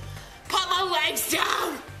down! Put my legs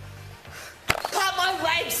down! Put my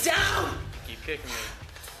legs down! Keep kicking me.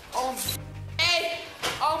 Oh, hey!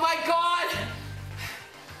 Oh my God!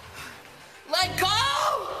 Let go!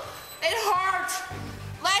 It hurts!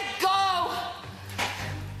 Let go!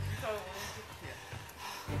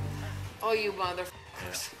 Oh, you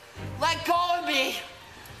motherfuckers. Let go of me!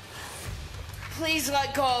 Please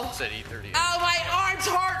let go. It said E38. Oh, my arms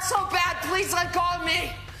hurt so bad. Please let go of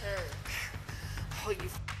me. Oh, you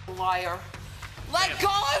f***ing liar. Let go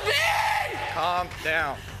of me! Calm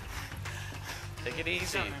down. Take it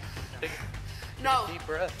easy. Take No, a deep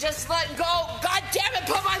breath. just let go. God damn it,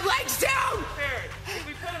 put my legs down! Terry, if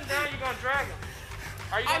we put him down, you're going to drag him.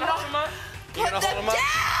 Are you going I'm to hold him up? You Put gonna them hold 'em up?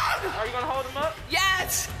 down! Are you going to hold him up?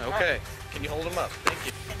 Yes! Okay. Can you hold him up? Thank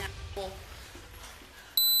you.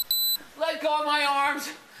 Let go of my arms.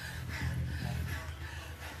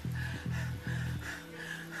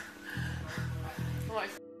 Oh, I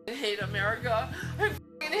f***ing hate America. I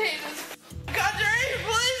f***ing hate this country.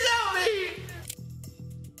 Please help me.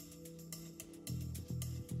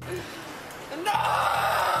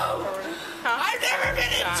 No! I've never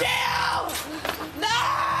been in jail!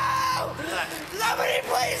 No! Somebody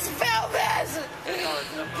please film this!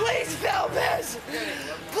 Please film this!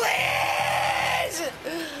 Please!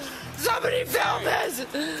 Somebody film this!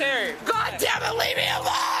 Terry. God damn it, leave me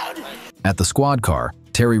alone! At the squad car,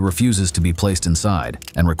 Terry refuses to be placed inside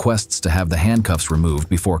and requests to have the handcuffs removed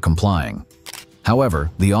before complying. However,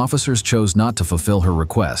 the officers chose not to fulfill her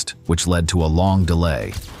request, which led to a long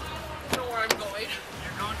delay. I know where I'm going.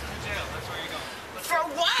 You're going to the jail. That's where you're going. For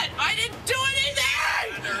what? I didn't do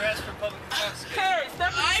anything! Under arrest for public offense. Terry,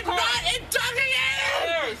 I'm not intoxicated!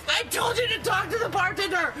 Terry, I told you to talk to the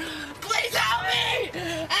bartender! Please help me!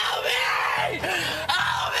 Help me!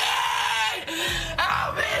 Help me!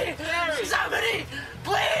 Help me! Terry. Somebody,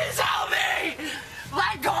 please help me!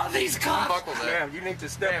 Let go of these cuffs! Buckle there. Ma'am, you need to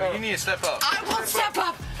step Ma'am, up. you need to step up. I will step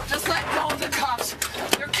up! Just let go of the cuffs!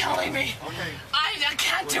 You're killing me! Okay. I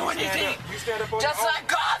can't do anything! You stand up on Just your own. let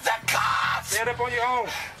go of the cuffs! Stand up on your own.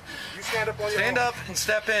 You stand up on your Stand own. up and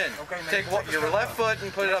step in. Okay, man. Take your left foot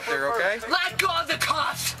and put it up there, okay? Let go of the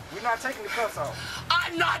cuffs! We're not taking the cuffs off.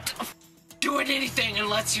 I'm not doing anything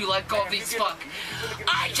unless you let go of these fuck.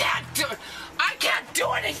 I can't do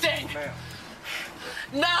anything! Ma'am.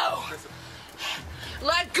 No!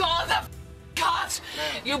 Let go of the cuffs!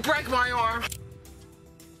 You break my arm.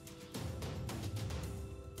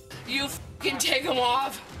 You fucking take them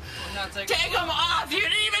off. Take them off! You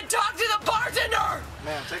didn't even talk to the bartender!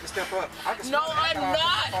 Ma'am, take a step up. I can No, smell I'm alcohol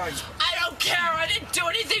not! from the I don't care! I didn't do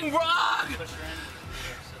anything wrong!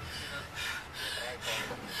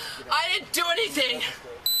 I didn't do anything!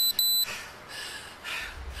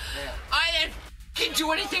 I didn't fucking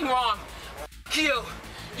do anything wrong! You!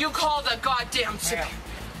 You call the goddamn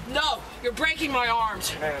No! You're breaking my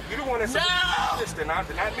arms! Ma'am, you the one that's No! sister, not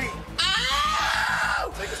me.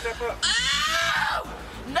 Ow! Take a step up. Ow!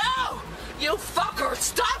 No! You fucker!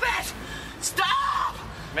 Stop it! Stop!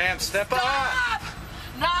 Ma'am, step up!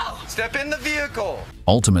 No! Step in the vehicle!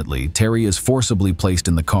 Ultimately, Terry is forcibly placed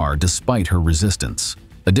in the car despite her resistance.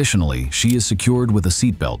 Additionally, she is secured with a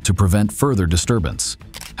seatbelt to prevent further disturbance.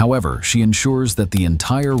 However, she ensures that the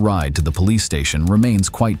entire ride to the police station remains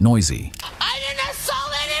quite noisy. I didn't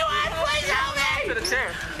assault anyone! Please help me!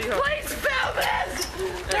 Please film this!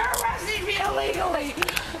 They're arresting me illegally!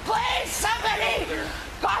 Please, somebody!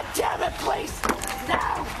 God damn it, please!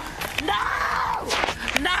 No! No!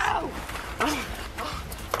 No!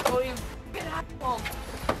 Oh, you f***ing asshole!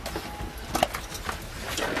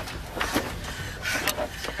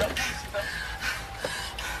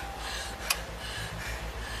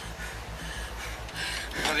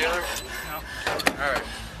 The other? No. All right.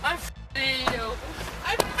 I'm f***ing you!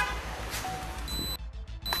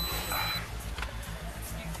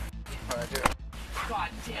 God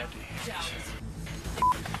damn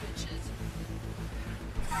bitches.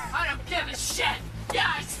 I don't give a shit!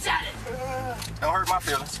 Yeah, I said it! Don't hurt my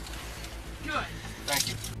feelings. Good. Thank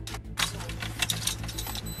you.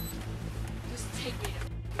 Just take me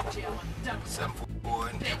to jail. I'm done with 744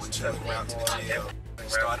 and get with you en route to the jail.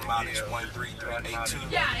 Starting mileage 13382.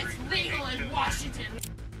 Yeah, it's legal in Washington.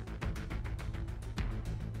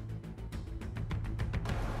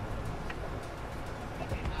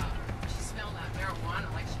 She smelled that marijuana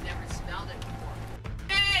like she never smelled it before.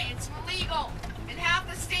 Hey, it's legal in half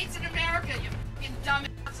the states in America, you fucking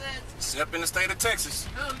dumbasses. Except in the state of Texas.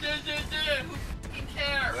 Who fucking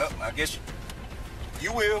cares? Well, I guess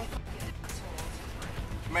you will.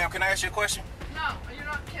 Ma'am, can I ask you a question? No, you're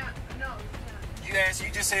not, can't. No, you can't.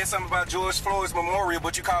 You just said something about George Floyd's memorial,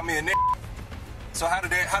 but you called me a nigga. So how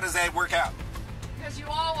does that work out? Because you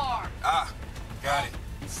all are. Ah, got it.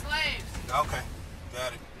 Slaves. Okay,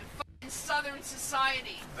 got it. In Southern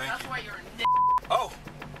society. That's why you're a nigga. Oh,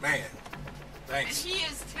 man. Thanks. And he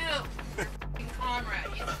is too. Your fucking comrade.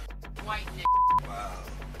 You white nigga. Wow.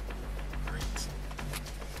 Great.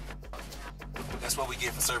 That's what we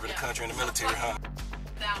get for serving the country in the military, huh?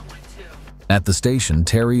 That one too. At the station,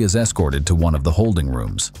 Terry is escorted to one of the holding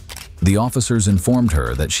rooms. The officers informed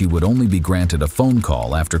her that she would only be granted a phone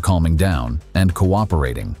call after calming down and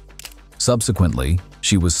cooperating. Subsequently,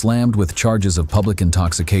 she was slammed with charges of public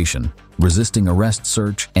intoxication, resisting arrest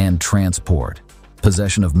search and transport,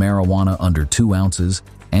 possession of marijuana under 2 ounces,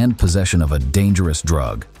 and possession of a dangerous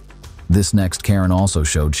drug. This next Karen also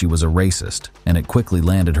showed she was a racist, and it quickly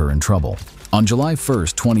landed her in trouble. On July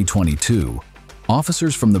 1st, 2022,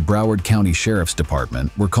 officers from the Broward County Sheriff's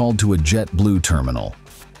Department were called to a JetBlue terminal.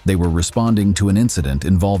 They were responding to an incident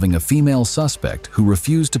involving a female suspect who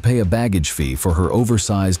refused to pay a baggage fee for her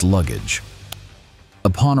oversized luggage.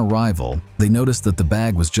 Upon arrival, they noticed that the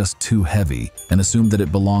bag was just too heavy and assumed that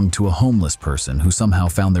it belonged to a homeless person who somehow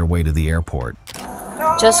found their way to the airport.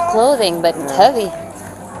 Just clothing, but it's heavy.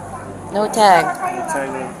 No tag.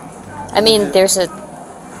 I mean, there's a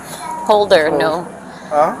holder, no.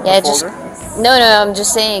 Huh? Yeah, just no. I'm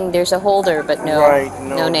just saying there's a holder, but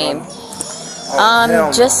no name.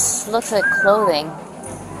 Just looks like clothing.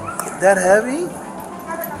 That heavy?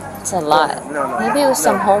 It's a lot. No. Maybe it was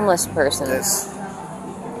some homeless person. There's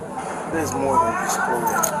more than just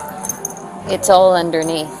clothing. It's all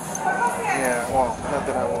underneath. Yeah, well, not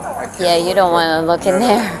that I can't. Yeah, you don't want to look in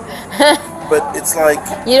there. But it's like...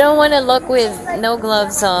 You don't want to look with no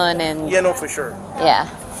gloves on and... Yeah, no, for sure. Yeah.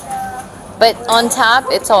 But on top,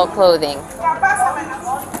 it's all clothing.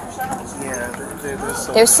 Yeah,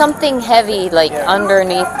 there's something heavy, like,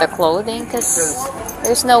 underneath the clothing, because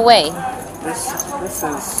there's no way. This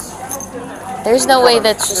is... There's no way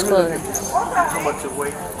that's just clothing. How much it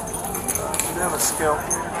weighs? You have a scale.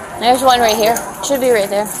 There's one right here. Should be right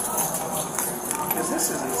there. Because this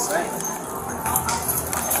is insane.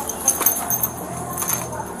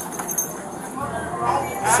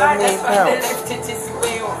 78 pounds.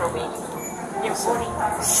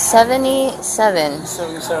 77.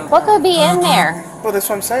 What could be in there? Well, that's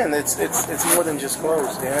what I'm saying. It's more than just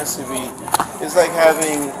clothes. There has to be. It's like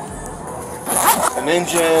having an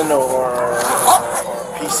engine or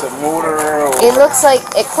a piece of motor. Or, it looks like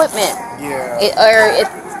equipment. Yeah. It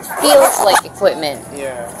feels like equipment.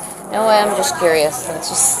 Yeah. No way. I'm just curious. Let's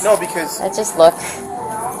just. No, because. Let's just look.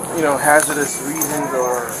 You know, hazardous reasons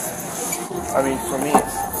or. I mean, for me,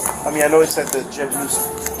 I know it's at the JetBlue.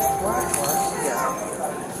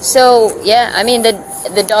 So yeah, I mean the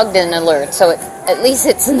dog didn't alert, so at least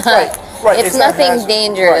it's not. Right. It's nothing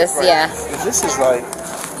dangerous. Right. Yeah. This is like.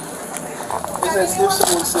 It's as if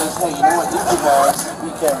someone says, "Hey, you know what? This device, we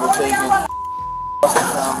can't rotate it."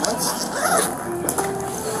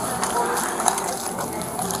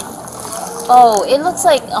 Oh, it looks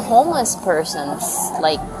like a homeless person's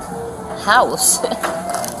like house.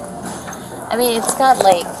 I mean, it's got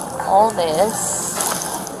like all this.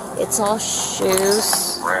 It's all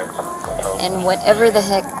shoes and whatever the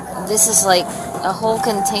heck. This is like a whole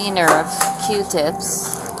container of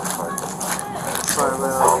Q-tips.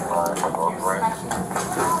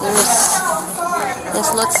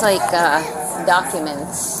 This looks like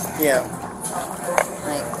documents. Yeah.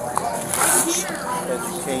 Like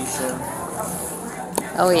education.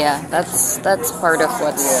 Oh yeah, that's part of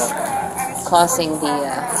what's causing the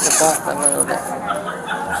bulk a little bit.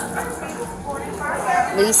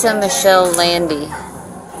 Lisa Michelle Landy.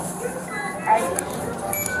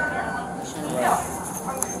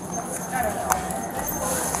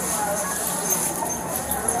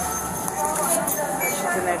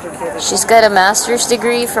 She's got a master's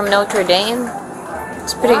degree from Notre Dame.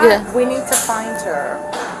 It's pretty good. We need to find her.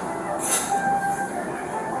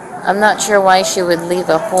 I'm not sure why she would leave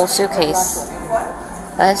a whole suitcase.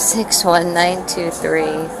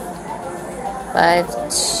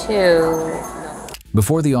 561-923-52.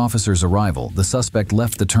 Before the officer's arrival, the suspect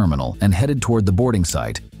left the terminal and headed toward the boarding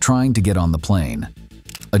site, trying to get on the plane.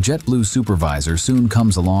 A JetBlue supervisor soon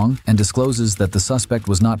comes along and discloses that the suspect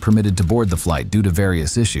was not permitted to board the flight due to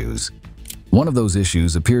various issues. One of those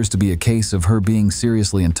issues appears to be a case of her being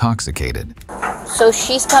seriously intoxicated. So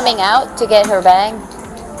she's coming out to get her bag?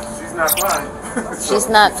 She's not flying. She's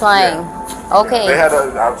not flying. Yeah. Okay. I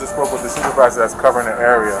just spoke with the supervisor that's covering the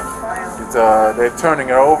area. They're turning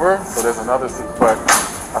it over, so there's another, but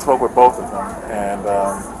I spoke with both of them, and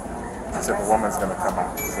she said the woman's going to come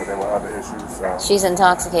out. So there were other issues. So. She's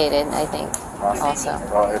intoxicated, I think, also.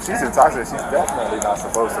 If she's intoxicated, she's definitely not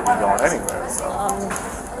supposed to be going anywhere. So.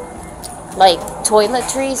 Like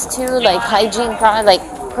toiletries too, like hygiene products, like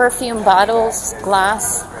perfume bottles,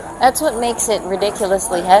 glass. That's what makes it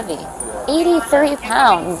ridiculously heavy. 83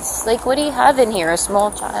 pounds. Like, what do you have in here? A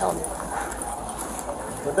small child.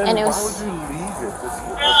 But then and it why was, would you leave it? Just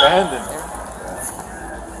abandon it.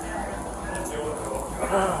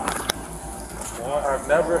 Well, I've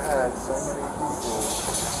never had so many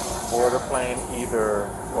people board a plane or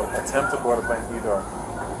attempt to board a plane either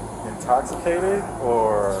intoxicated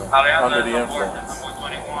or under the influence.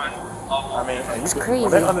 I mean, it's crazy.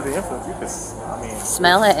 When they're under the influence, you can,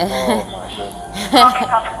 smell it. Oh my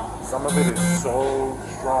goodness. Some of it is so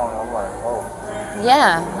strong. I'm like, oh.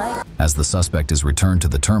 Yeah. As the suspect is returned to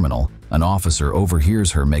the terminal, an officer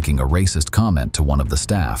overhears her making a racist comment to one of the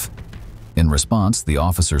staff. In response, the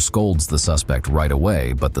officer scolds the suspect right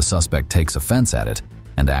away, but the suspect takes offense at it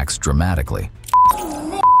and acts dramatically.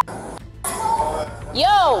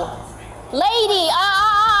 Yo, lady,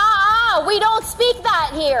 we don't speak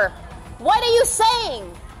that here. What are you saying?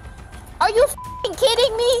 Are you f***ing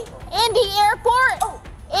kidding me? In the airport?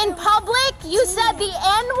 In public? You said the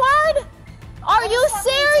N-word? Are you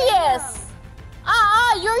serious?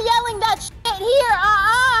 You're yelling that shit here.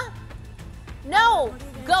 No,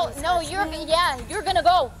 go. No, you're gonna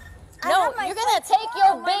go. No, you're gonna take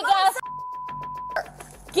your big ass.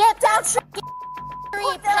 Get that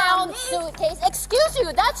 3-pound suitcase. Excuse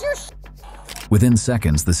you, that's your shit. Within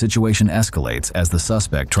seconds, the situation escalates as the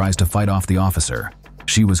suspect tries to fight off the officer.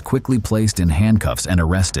 She was quickly placed in handcuffs and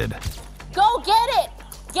arrested. Go get it.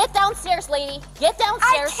 Get downstairs, lady. Get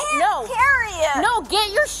downstairs. I can't carry it. No, get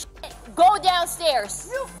your shit. Go downstairs.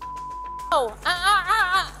 Oh,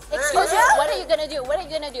 excuse you. What are you gonna do? What are you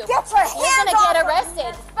gonna do? Get your hands You're gonna off get of me.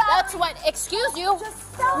 arrested. That's what. Excuse you.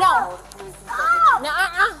 Just stop. No. Stop. No.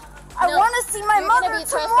 I want to see my mother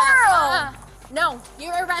tomorrow. No,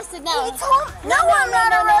 you're arrested now. He told no, I'm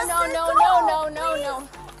not arrested.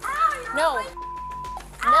 No.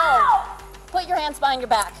 Put your hands behind your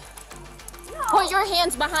back. No. Put your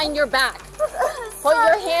hands behind your back. Put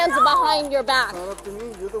your hands behind your back.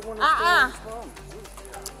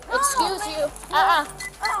 Excuse you.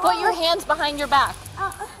 Put your hands behind your back.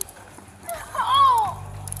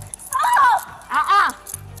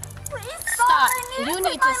 Please stop. You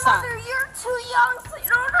need to stop. Mother. You're too young, so you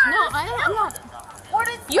don't understand. No, I don't know. What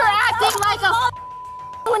is You're acting like a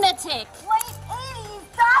lunatic. Late 80s,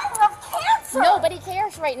 dying of cancer. Nobody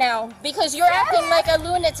cares right now because you're acting like a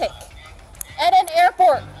lunatic at an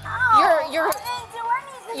airport.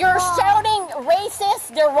 You're shouting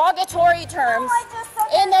racist, derogatory terms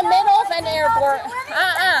in the middle of an airport.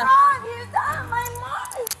 My mom is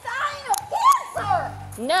dying of cancer.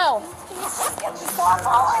 No. Please just get this off.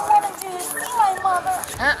 All I want to do is see my mother.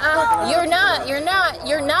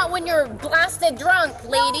 You're not when you're blasted drunk,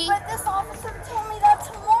 lady. No, but this officer told me that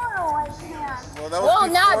tomorrow I can. Well,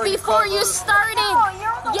 not before you started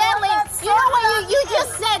yelling. You know what you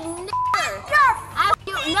just said?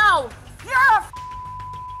 No. You're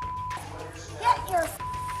Get your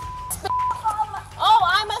Oh,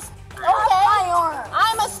 I'm a okay.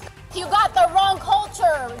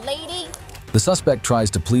 The suspect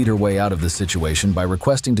tries to plead her way out of the situation by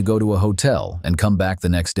requesting to go to a hotel and come back the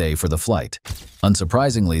next day for the flight.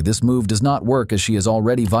 Unsurprisingly, this move does not work as she has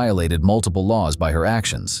already violated multiple laws by her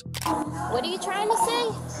actions. What are you trying to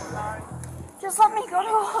say? Just let me go to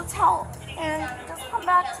a hotel and just come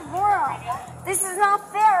back tomorrow. This is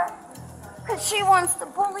not fair. Because she wants to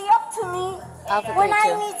bully up to me when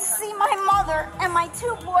I need to see my mother and my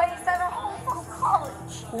 2 boys that are home from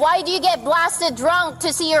college. Why do you get blasted drunk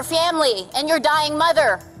to see your family and your dying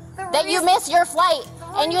mother? That you missed your flight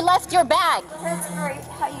and you left your bag. That's great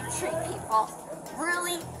how you treat people.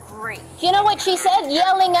 Really great. You know what she said?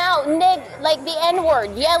 Yelling out, like the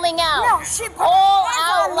N-word, yelling out. No, she put all hands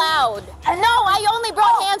out on loud. me. No, I only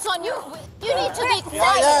brought hands on you. You need to be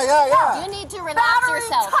quiet. Yeah. You need to relax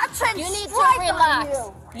yourself. You need to relax.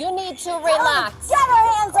 You need to relax. Get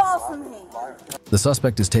her hands off of me. The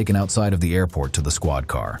suspect is taken outside of the airport to the squad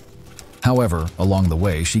car. However, along the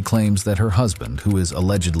way, she claims that her husband, who is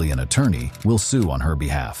allegedly an attorney, will sue on her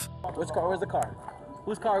behalf. Which car? Where's the car?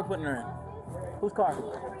 Whose car are we putting her in? Whose car?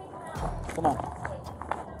 Come on.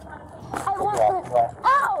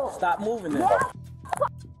 Ow! Stop moving there.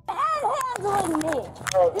 Handling me.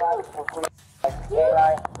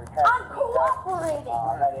 I'm cooperating.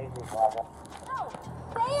 No,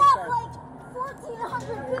 they have like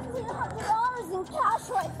 $1,400, $1,500 in cash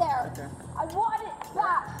right there. Okay. I want it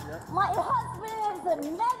back. Yep. My husband is a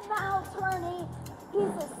med mal attorney. He's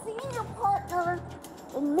a senior partner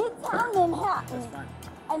in Midtown Manhattan. That's fine.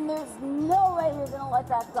 And there's no way you're gonna let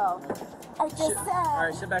that go. I just said. All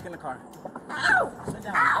right, sit back in the car. Ow! Sit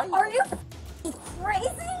down. Ow! Are you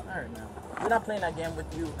crazy? All right, now. We're not playing that game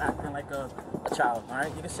with you acting like a child, all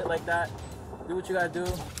right? You can sit like that, do what you gotta do.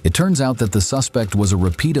 It turns out that the suspect was a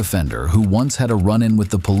repeat offender who once had a run-in with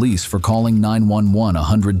the police for calling 911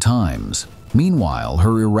 100 times. Meanwhile,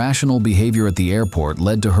 her irrational behavior at the airport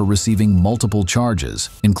led to her receiving multiple charges,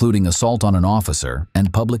 including assault on an officer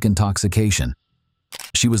and public intoxication.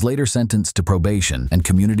 She was later sentenced to probation and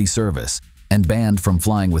community service and banned from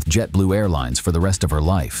flying with JetBlue Airlines for the rest of her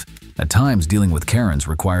life. At times, dealing with Karens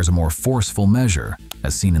requires a more forceful measure,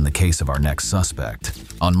 as seen in the case of our next suspect.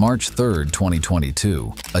 On March 3,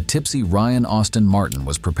 2022, a tipsy Ryan Austin Martin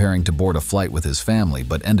was preparing to board a flight with his family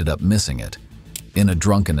but ended up missing it. In a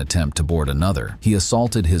drunken attempt to board another, he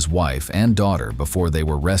assaulted his wife and daughter before they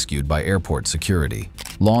were rescued by airport security.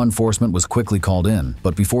 Law enforcement was quickly called in,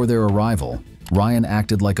 but before their arrival, Ryan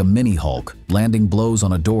acted like a mini-Hulk, landing blows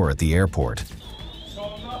on a door at the airport.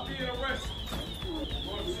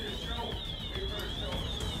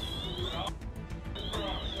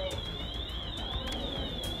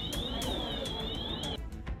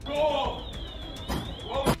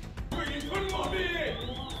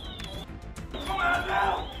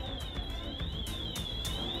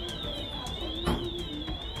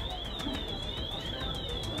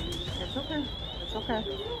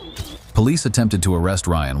 Police attempted to arrest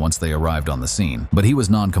Ryan once they arrived on the scene, but he was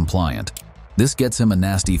non-compliant. This gets him a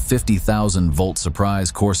nasty 50,000-volt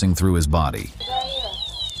surprise coursing through his body.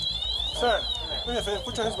 Sir, put your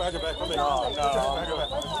hands behind your back. Put your hands behind your back.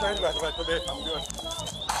 Put your hands behind your back. I'm good.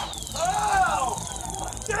 Oh!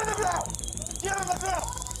 Get on the ground! Get on the ground!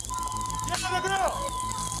 Get on the ground!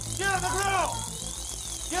 Get on the ground!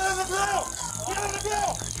 Get on the ground! Get on the ground! Get on the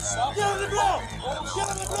ground!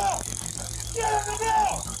 Get on the ground! Get on the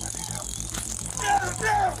ground! Get on the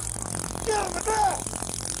ground! Get on the ground!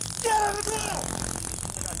 Get on the ground! Get on the ground!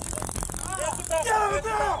 Hands it back! Get on the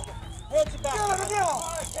ground! Hands it back!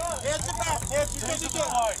 Hands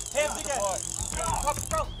again! Hands again!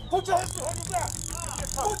 Put your hands behind your back!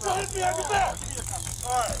 Put your hands behind your back!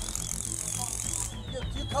 Alright.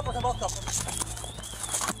 You cover him, I'll cover him.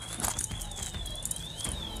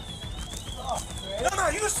 No,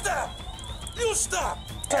 you stop! You stop!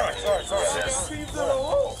 Sorry. I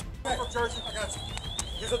got you.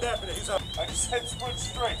 He's a deputy. I just said switch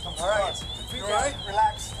straight. I'm sorry. All right. You all right?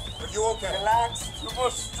 Relax. Are you okay? Relax. You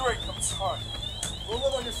move straight. I'm sorry. Move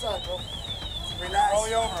it on your side, bro. Relax. Roll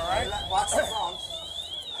you over, all right? Relax. Watch the prongs.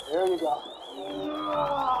 There you go.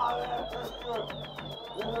 That's good.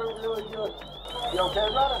 You're really good. You okay,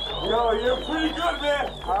 brother? Yo, you're pretty good, man.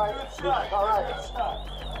 All right. Good shot. All right. Good shot.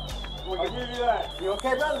 I'll give you that. You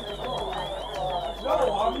okay, brother? No,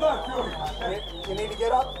 I'm not good. You need to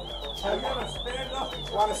get up? I gotta stand up.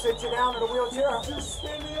 Want to sit you down in a wheelchair? Just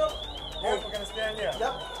stand me up. Hey, we're gonna stand here.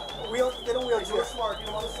 Yep. Get a wheelchair. You're smart. Get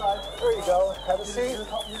him on the side. There you go. Have a seat. Use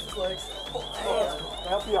his legs.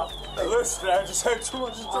 Help you up. Hey, listen, I just had too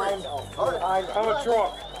much to drink. I know. I'm a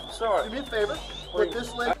drunk. Sorry. Do me a favor. Put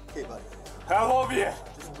this leg. Okay, buddy. I love you.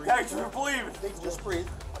 Thanks for believing. Just breathe.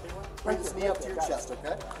 Bring his knee up to your chest,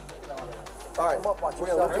 okay? All right. Watch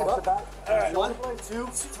yourself. All right. 1, 2,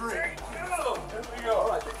 3. Here we go. All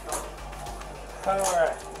right.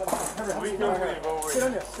 Sit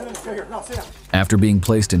on this. Sit on this. Here. No, sit down. After being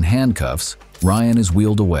placed in handcuffs, Ryan is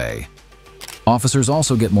wheeled away. Officers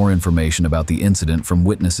also get more information about the incident from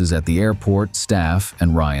witnesses at the airport, staff,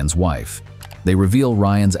 and Ryan's wife. They reveal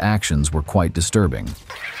Ryan's actions were quite disturbing.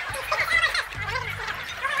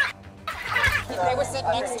 They were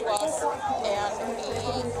sitting next to us, and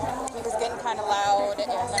he was getting kind of loud,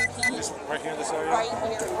 and then he right here in this area,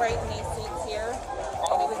 right in these seats here,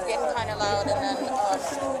 and he was getting kind of loud, and then she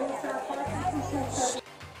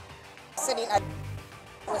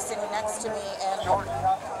was sitting next to me, and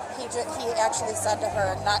he actually said to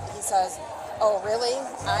her, he says, "Oh, really?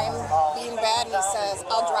 I'm being bad?" And he says,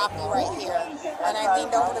 "I'll drop you right here." And I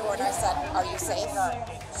leaned over to her and I said, "Are you safe?"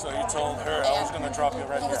 So you told her I was going to drop you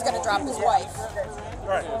right here? He was going to drop his wife.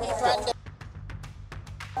 Right. He threatened it.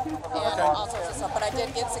 And all sorts of stuff. But I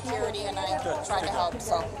did get security and I tried to help.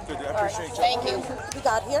 So. Good. I appreciate you. Thank you. He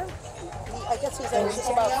got here. I guess he's anxious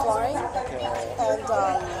about flying. And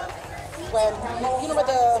when, you know where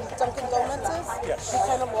the Dunkin' Donuts is? Yes. He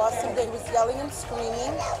kind of lost him there. He was yelling and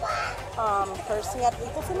screaming, cursing at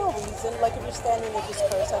people for no reason. Like if you're standing there, just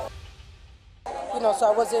curse at, so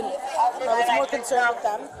I was more concerned with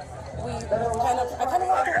them. I kind of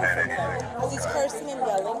walked away from him because he's cursing and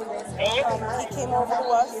yelling. He came over to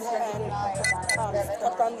us and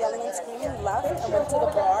kept on yelling and screaming, left, and went to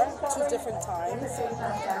the bar 2 different times.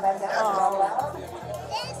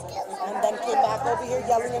 And then came back over here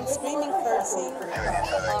yelling and screaming, cursing.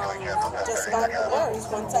 Just got worse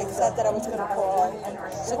once I said that I was going to call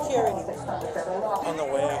security. On the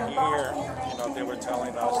way here, they were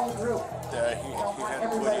telling us that he had put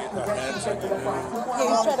the hands on you. Yeah, he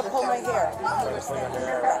was trying to pull my hair.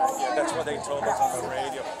 Yeah, that's what they told us on the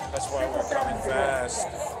radio. That's why we're coming fast.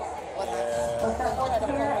 Yeah. All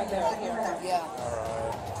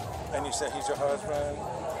right. And you said he's your husband?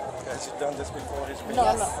 Has he done this before?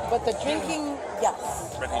 No. But the drinking,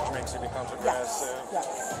 yes. When he drinks, he becomes aggressive?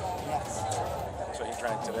 Yes. So he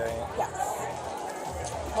drank today? Yes.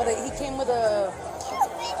 Well, he came with a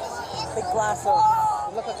big glass of,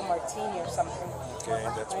 it looked like a martini or something. Okay,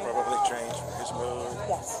 that's probably changed his mood.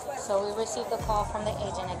 Yes. So we received a call from the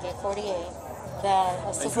agent at gate 48 that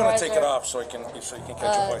a supervisor... If you want to take it off so you can catch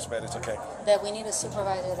your voice better, it's okay. That we need a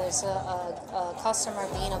supervisor. There's a customer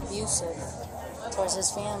being abusive towards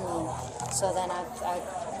his family. So then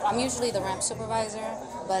I'm usually the ramp supervisor,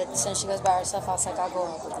 but since she goes by herself, I was like, I'll go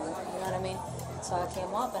up with you. You know what I mean? So I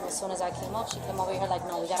came up, and as soon as I came up, she came over here like,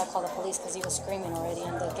 no, we gotta call the police because he was screaming already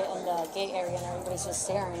in the gate area, and everybody's just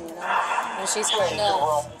staring, And she's kind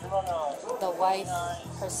of, the wife,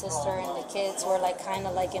 her sister, and the kids were like kind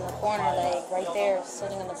of like in the corner, like right there,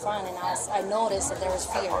 sitting in the front, and I noticed that there was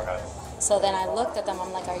fear. So then I looked at them.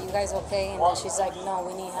 I'm like, are you guys okay? And then she's like, no,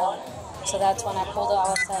 we need help. So that's when I pulled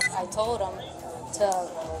out. I told him to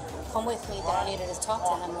come with me, that I needed to talk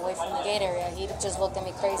to him away from the gate area. He just looked at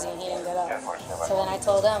me crazy and he didn't get up. So then I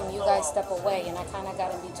told them, you guys step away. And I kind of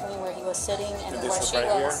got in between where he was sitting and where she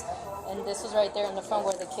was. And this was right there in the front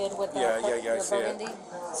where the kid with the burgundy.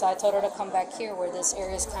 So I told her to come back here where this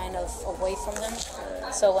area is kind of away from them.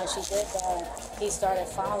 So when she did that, he started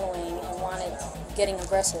following and getting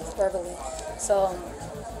aggressive verbally. So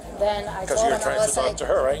then I told him, because you're trying to talk to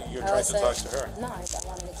her, right? You're trying to talk to her. No, I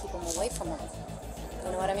wanted to keep him away from her.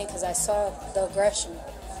 You know what I mean? Because I saw the aggression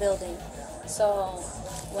building. So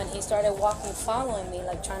when he started walking, following me,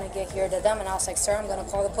 like trying to get here to them, and I was like, sir, I'm going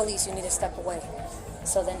to call the police. You need to step away.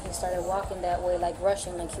 So then he started walking that way, like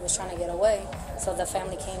rushing, like he was trying to get away. So the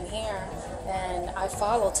family came here, and I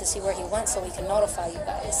followed to see where he went so we can notify you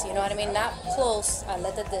guys. You know what I mean? Not close. I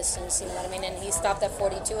let the distance, you know what I mean? And he stopped at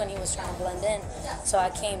 42, and he was trying to blend in. So I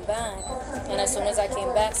came back, and as soon as I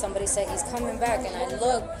came back, somebody said, he's coming back. And I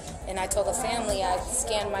looked, and I told the family, I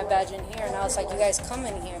scanned my badge in here, and I was like, you guys come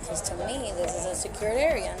in here, because to me, this is a secured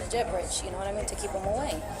area on the jet bridge, you know what I mean, to keep him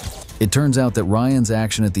away. It turns out that Ryan's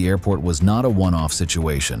action at the airport was not a one-off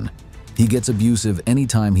situation. He gets abusive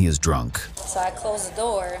anytime he is drunk. So I closed the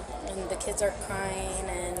door, and the kids are crying,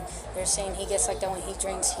 and they're saying he gets like that when he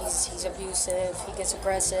drinks. He's abusive. He gets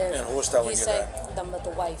aggressive. And who's telling you that? The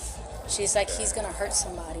wife. She's like, he's gonna hurt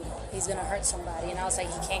somebody. He's gonna hurt somebody. And I was like,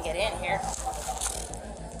 he can't get in here.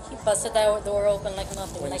 He busted that door open like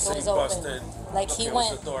nothing, like it was open. Like he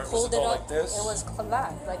went, pulled it up. It was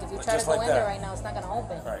locked. Like if you try to go in there right now, it's not gonna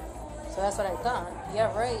open. Right. So that's what I thought.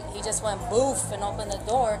 Yeah, right. He just went boof and opened the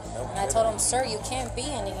door. And I told him, sir, you can't be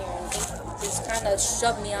in here. And he just kind of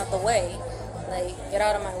shoved me out the way. Like, get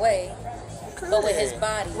out of my way. but with his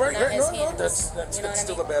body, Right, not his no, hands. that's you know what I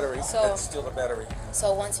still mean? a battery. So, That's still a battery.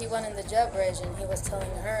 So once he went in the jail bridge and he was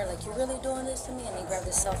telling her, like, you really doing this to me? And he grabbed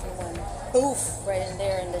his cell phone and went, boof, right in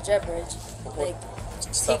there in the jail bridge. Like,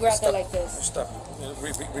 he grabbed it like this. Stop.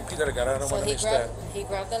 Repeat that again. I don't So want to he miss that. he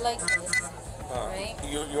grabbed it like this, right?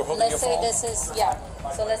 You're holding let's your say phone? this is, yeah.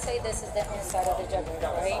 So let's say this is the inside of the jail bridge,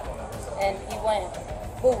 right? And he went,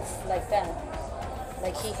 boof, like that.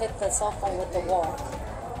 Like he hit the cell phone with the wall.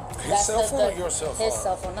 His cell phone or your cell phone? His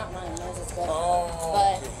cell phone, not mine. Mine's is better. Oh,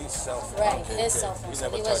 but, okay, his cell phone. Right, Okay, his okay. cell phone. He So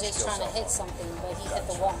never he was touched just your trying to cell hit something, but he hit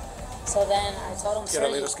the wall. So then I told him, Get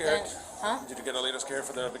a little scared? Huh? Did you get a little scared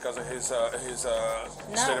for that because of his Not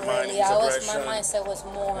state of mind, really. his My aggression? mindset was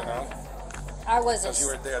more. You know? I was. Because you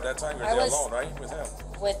were there at that time. You were I there was alone, right, with him?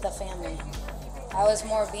 with the family. I was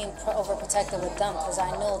more being overprotective with them because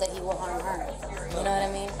I know that he will harm her. You know what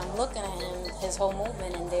I mean? I'm looking at him, his whole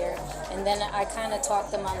movement in there, and then I kind of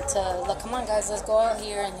talked him to, look, come on guys, let's go out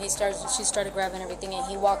here. And she started grabbing everything, and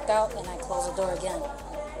he walked out, and I closed the door again.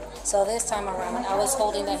 So this time around, I was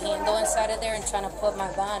holding the handle inside of there and trying to put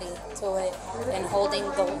my body to it and holding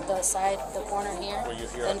the side, the corner here,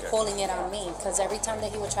 and pulling it on me. Because every time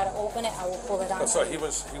that he would try to open it, I would pull it on. So he me.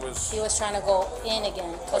 was trying to go in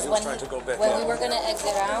again. Because when we were gonna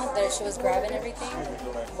exit out, there she was grabbing everything.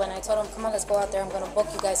 When I told him, come on, let's go out there. I'm gonna book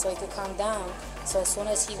you guys so he could calm down. So as soon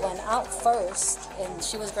as he went out first and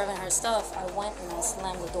she was grabbing her stuff, I went and I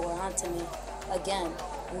slammed the door onto me again.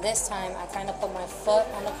 And this time, I kind of put my foot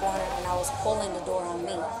on the corner and I was pulling the door on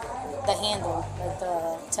me, the handle,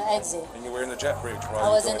 like to exit. And you were in the jet bridge, right? I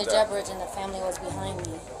was in the jet bridge and the family was behind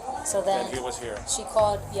me. So then and he was here. She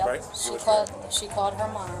called. Yep. Right? She called her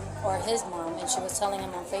mom or his mom, and she was telling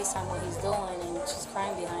him on FaceTime what he's doing, and she's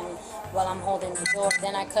crying behind me while I'm holding the door.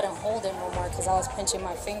 Then I couldn't hold it no more because I was pinching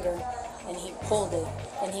my finger, and he pulled it,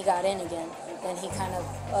 and he got in again. Then he kind of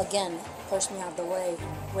again pushed me out the way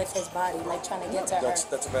with his body, like trying to get to her. That's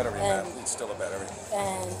a battery, man. It's still a battery.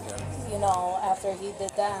 And, you know, after he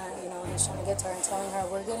did that, you know, he's trying to get to her and telling her,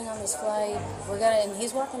 we're getting on this flight, and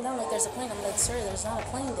he's walking down like there's a plane. I'm like, sir, there's not a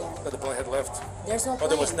plane there. But the plane had left. There's no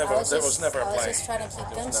plane. There was never a plane. I was just trying to keep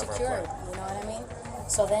them secured, you know what I mean?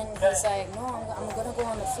 So then he's like, no, I'm going to go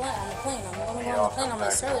on the plane. I'm going to go on the plane. I'm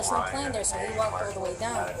like, sir, there's no plane there. So he walked all the way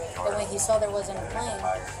down. But when he saw there wasn't a plane,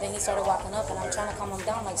 then he started walking up, and I'm trying to calm him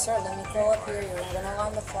down. Like, sir, let me go up here. You're going to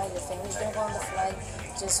go on the flight. Your family's going to go on the flight.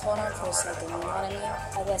 Just hold on for a second, you know what I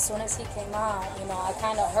mean? And as soon as he came out, you know, I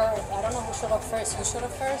kind of heard, I don't know who showed up first. You showed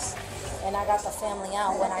up first? And I got the family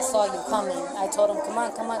out when I saw you coming. I told him, come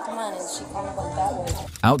on, come on, come on. And she kind of went that way.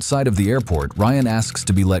 Outside of the airport, Ryan asks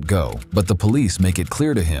to be let go, but the police make it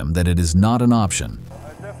clear to him that it is not an option.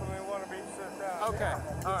 I definitely want to be sit down. Okay,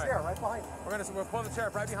 all right. Chair right behind you. We'll pull the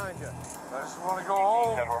chair right behind you. I just want to go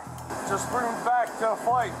home. Just bring him back to the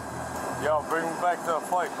flight. Yo, bring him back to the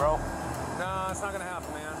flight, bro. No, it's not gonna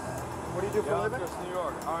happen, man. What do you do for a living? Just New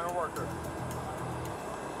York. I'm a worker.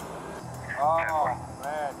 Oh,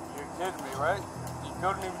 man, you're kidding me, right? You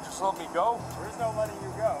couldn't even just let me go? There is no letting you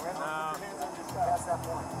go. We have to put your hands on your stuff. That's that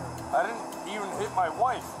point. I didn't even hit my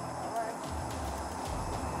wife.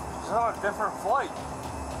 She's on a different flight.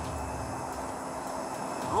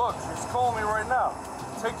 Look, she's calling me right now.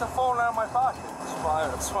 Take the phone out of my pocket.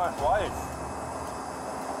 It's my wife.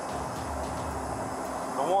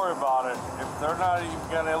 Don't worry about it. If they're not even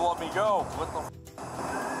gonna let me go, what the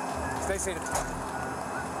Stay seated.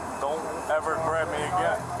 Don't ever grab me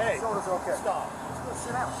again. Hey, okay. Stop. Just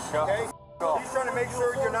sit down. Shut Okay? the f*** up. He's trying to make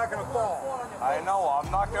sure you're not going to fall. I know,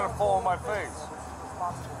 I'm not gonna fall on my face.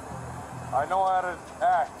 I know how to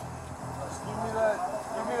act. Just give me that.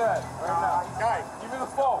 Give me that right now. Guy, give me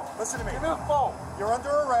the phone. Listen to me. Give me the phone. You're under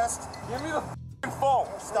arrest. Give me the f***ing phone.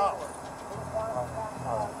 Stop. You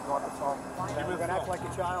want the phone? Give me the phone. Act like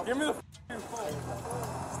a child. Give me the f***ing phone.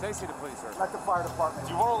 Stay seated, please, sir. Like the fire department.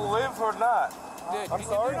 Do you want to live or not? I'm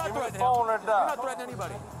sorry. Give me the phone or You're not. not threatening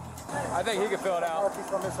anybody. I think he can fill it out. He's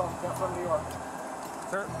from his home, from New York.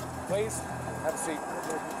 Sir, please, have a seat.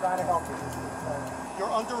 We're trying to help you. You're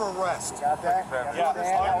under arrest. You got that? Yeah,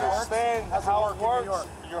 I understand how it works.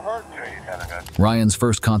 You're hurting me. Ryan's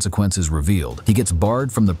first consequence is revealed. He gets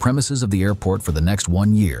barred from the premises of the airport for the next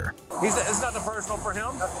 1 year. It's nothing personal for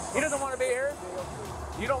him. He doesn't want to be here.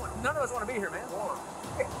 None of us want to be here, man.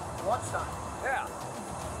 Lunchtime. Yeah.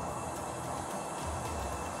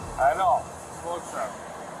 I know. Close up.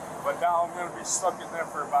 But now I'm going to be stuck in there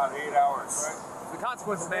for about 8 hours, right? The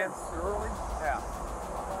consequences, man. Early? Yeah.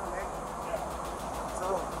 It's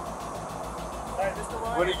early. Hey, Mr.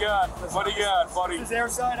 Ryan. What do you got? What do you got, buddy? This is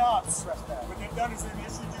airside ops. What they've done is they've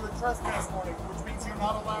issued you a trespass warning, which means you're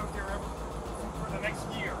not allowed here for the next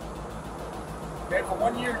year. Okay, for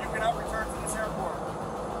 1 year, you cannot return to this airport.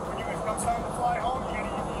 When it comes time to fly home, you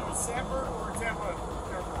gotta either use Sanford or Tampa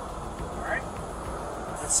Airport. All right?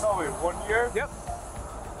 It's only 1 year? Yep.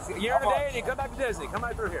 A year and a day, and you come back to Disney. Come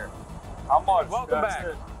right through here. How much? Welcome back.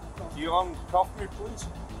 Can you uncuff me, please?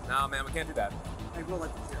 No, man, we can't do that. Hey, we'll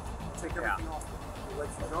let you do. Take everything off. We'll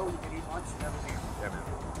let you go. You can eat lunch and everything. Yeah, man.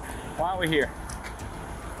 Why are we here?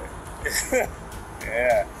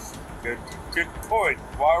 Yeah. Good point.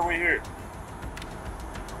 Why are we here?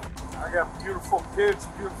 I got beautiful kids,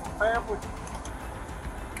 beautiful family.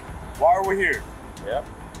 Why are we here? Yep.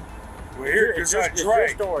 We're here because I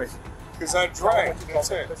drank. Because I drank. That's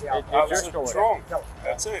it. I was drunk.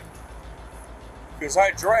 That's it. Because I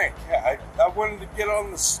drank. I wanted to get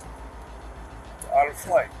on a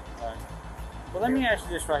flight. Well, let me ask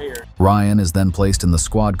you this right here. Ryan is then placed in the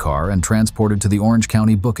squad car and transported to the Orange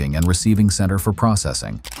County Booking and Receiving Center for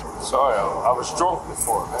processing. Sorry, I was drunk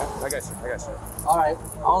before, man. I got you. All right.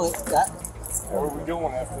 I'll that. What are we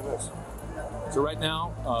doing after this? So right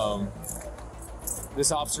now,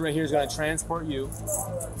 this officer right here is going to transport you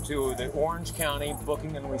to the Orange County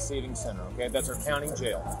Booking and Receiving Center. Okay, that's our county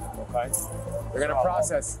jail. Okay, they're going to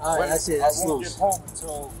process. All right, that's it. That's loose. Get home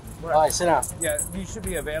until. All right, sit down. Yeah, you should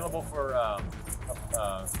be available for.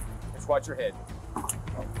 Just watch your head.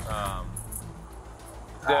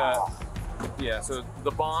 Yeah, so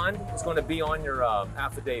the bond is going to be on your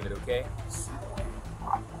affidavit. Okay.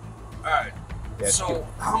 All right. Yeah, so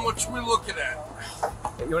how much are we looking at?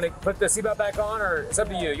 You want to put the seatbelt back on, or it's up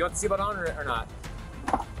to you. You want the seatbelt on or not?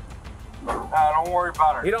 Nah, don't worry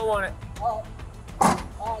about it. You don't want it. I'll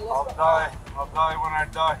die. I'll die when I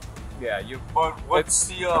die. Yeah, you. But what's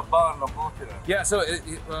the bond I'm looking at? Yeah, so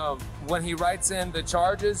when he writes in the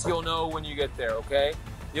charges, you'll know when you get there. Okay.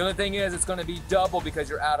 The only thing is, it's going to be double because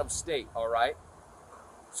you're out of state. All right.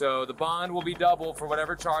 So the bond will be double for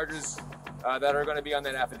whatever charges that are going to be on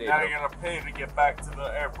that affidavit. Now you're going to pay to get back to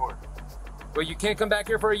the airport. But you can't come back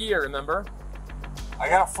here for a year, remember? I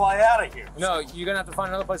got to fly out of here. No, you're going to have to find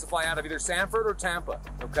another place to fly out of, either Sanford or Tampa,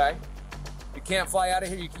 okay? You can't fly out of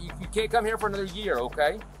here. You can't come here for another year,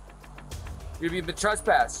 okay? You've been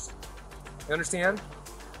trespassed. You understand?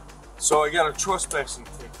 So I got a trespassing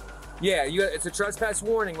ticket. Yeah, it's a trespass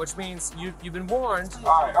warning, which means you've been warned.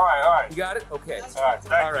 All right. You got it? Okay. All right,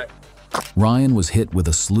 thank you. Ryan was hit with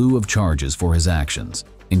a slew of charges for his actions,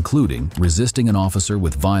 including resisting an officer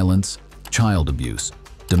with violence, child abuse,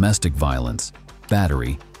 domestic violence,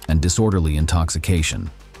 battery, and disorderly intoxication.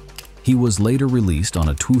 He was later released on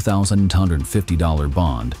a $2,250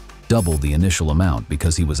 bond, double the initial amount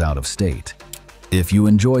because he was out of state. If you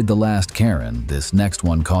enjoyed the last Karen, this next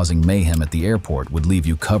one causing mayhem at the airport would leave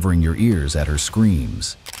you covering your ears at her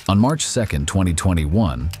screams. On March 2,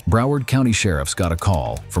 2021, Broward County Sheriffs got a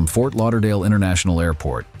call from Fort Lauderdale International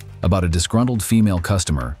Airport about a disgruntled female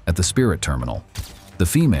customer at the Spirit Terminal. The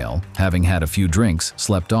female, having had a few drinks,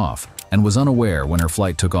 slept off and was unaware when her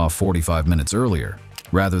flight took off 45 minutes earlier.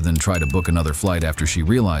 Rather than try to book another flight after she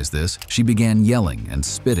realized this, she began yelling and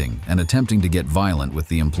spitting and attempting to get violent with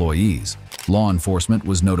the employees. Law enforcement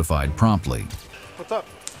was notified promptly. What's up?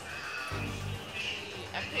 She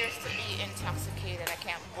appears to be intoxicated. I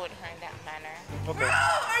can't board her in that manner. Okay. Bro,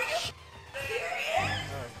 are you serious?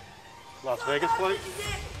 Las Vegas flight?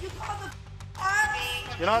 You call the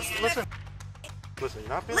You're not, listen, you're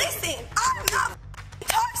not feeling Listen, I'm not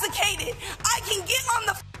intoxicated. I can get on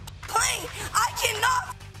the plane. I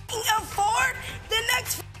cannot afford the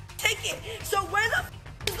next ticket. So where the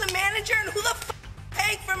is the manager and who the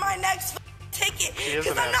paying for my next ticket?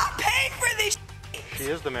 Because I'm not paying for this. She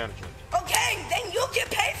is the manager. Okay, then you'll get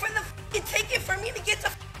paid for the ticket for me to get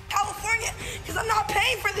to California. Because I'm not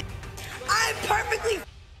paying for this. I'm perfectly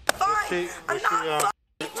fine. I'm not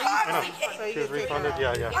intoxicated. She was refunded?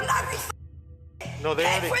 Yeah. I'm not refunded. No, they pay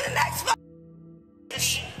already... for the next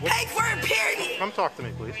pay for it, period. Come talk to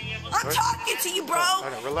me, please. I'm talking to you, bro.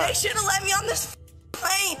 They should have let me on this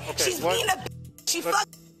plane. Okay, She's being a she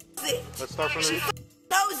fucking knows it. Let's start from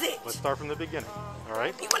knows it. Let's start from the beginning, all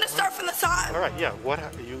right? You want to start from the top? All right, yeah.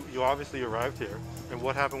 You obviously arrived here, and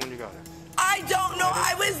what happened when you got here? I don't know.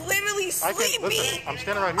 I was literally sleeping. Listen, I'm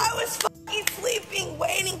standing right here. I was fucking sleeping,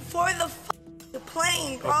 waiting for the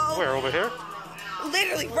plane, bro. Where, over here?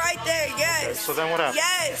 Literally right there, yes. Okay, so then what happened?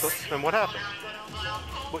 Yes. So then what happened?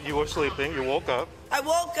 Well, you were sleeping, you woke up. I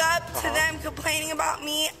woke up to them complaining about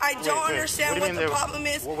me. I don't understand what the problem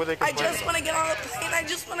is. What were they I complaining just want to get on the plane. I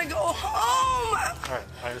just want to go home. All right,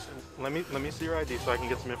 I understand. Let me see your ID so I can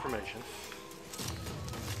get some information.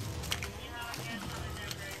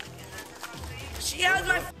 She has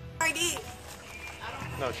my ID.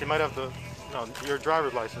 No, she might have your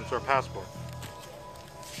driver's license or passport.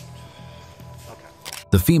 Okay.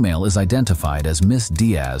 The female is identified as Miss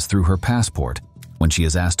Diaz through her passport. When she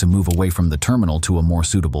is asked to move away from the terminal to a more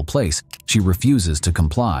suitable place, she refuses to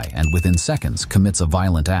comply and within seconds commits a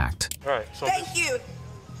violent act. All right, so Thank you.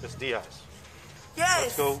 Miss Diaz.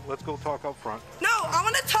 Yes. Let's go talk up front. No, I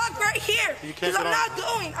want to talk right here. You can't Because I'm get not on.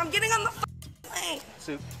 going. I'm getting on the plane.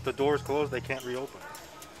 See, the door's closed. They can't reopen.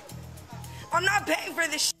 I'm not paying for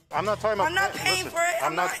this. I'm not talking about. I'm not paying listen, for it.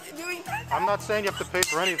 I'm not doing that. I'm not saying you have to pay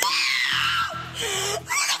for anything. I want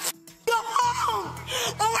to go home.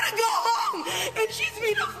 I want to go home. And she's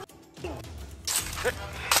being a.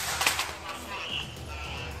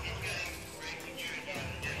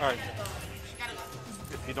 All right.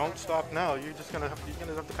 If you don't stop now, you're gonna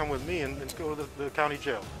have to come with me and go to the county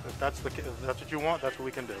jail. If that's what you want, that's what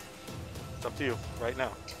we can do. It's up to you right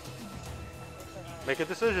now. Make a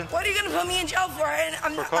decision. What are you going to put me in jail for? I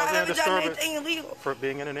haven't done anything illegal. For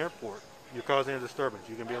being in an airport. You're causing a disturbance.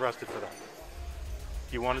 You can be arrested for that.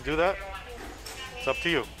 You want to do that? It's up to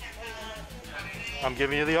you. I'm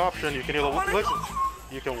giving you the option. You can either listen.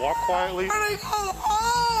 You can walk quietly. I want to go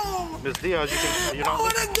home. Ms. Diaz, you're not I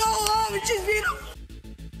want to go home. It's just being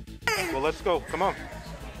a. Well, let's go. Come on.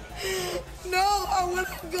 No, I want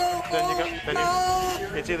to go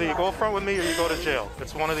home. It's either you go front with me or you go to jail.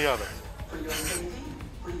 It's one or the other.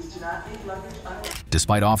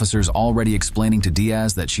 Despite officers already explaining to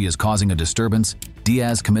Diaz that she is causing a disturbance,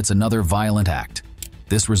 Diaz commits another violent act.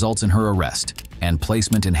 This results in her arrest and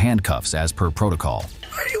placement in handcuffs as per protocol.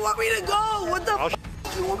 Where do you want me to go? What the f***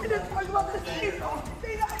 do you want me to talk about this thing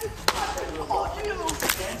I just fucking told you?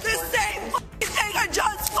 The same thing I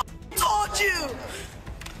just told you!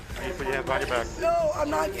 You put your hands behind your back. No, I'm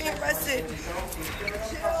not getting arrested.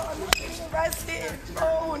 Chill, I'm not getting arrested.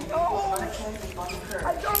 Oh, no.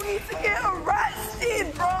 I don't need to get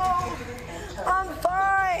arrested, bro. I'm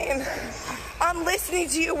fine. I'm listening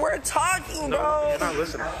to you. We're talking, bro. No, you're not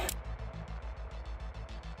listening.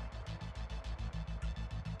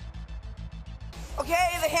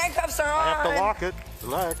 Okay, the handcuffs are on. I have to lock it.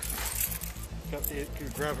 Relax. You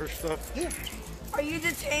grab her stuff. Yeah. Are you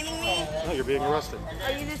detaining me? No, you're being arrested.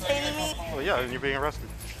 Are you detaining me? Well, yeah, and you're being arrested.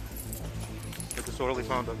 Get disorderly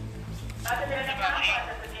conduct.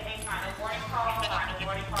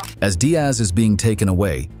 As Diaz is being taken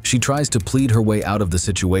away, she tries to plead her way out of the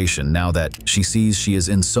situation now that she sees she is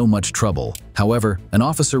in so much trouble. However, an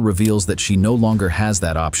officer reveals that she no longer has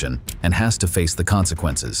that option and has to face the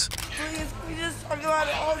consequences. Please, can we just talk about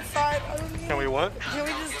it outside? Can we what? Can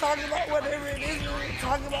we just talk about whatever it is we're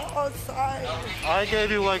talking about outside? I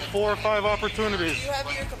gave you like 4 or 5 opportunities. Do you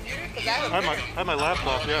have your computer? Because I I have my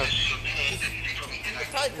laptop, yeah. It's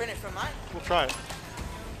probably printed from mine. We'll try it.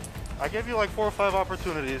 I gave you like 4 or 5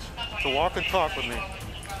 opportunities to walk and talk with me.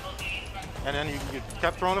 And then you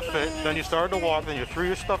kept throwing a fit, then you started to walk, then you threw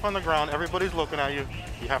your stuff on the ground, everybody's looking at you,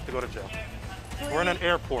 you have to go to jail. We're in an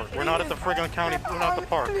airport, we're not at the friggin' county, we're not at the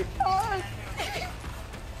park.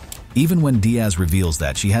 Even when Diaz reveals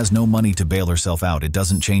that she has no money to bail herself out, it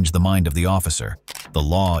doesn't change the mind of the officer. The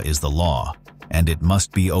law is the law, and it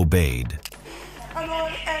must be obeyed. I don't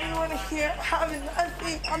want anyone here having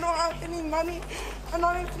nothing. I don't have any money. I'm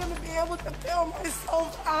not even going to be able to bail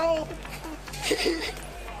myself out.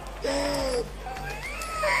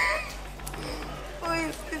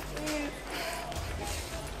 Please, please.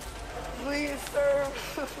 Please, sir.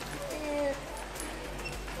 Please.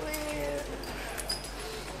 Please.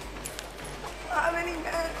 I don't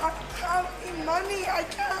have any money. I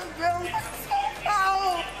can't bail myself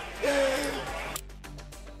out.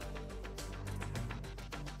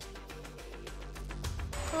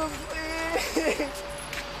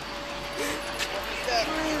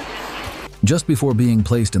 Just before being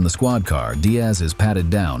placed in the squad car, Diaz is patted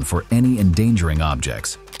down for any endangering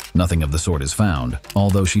objects. Nothing of the sort is found,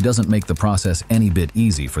 although she doesn't make the process any bit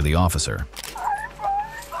easy for the officer.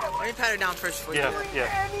 Let me pat her down first for you.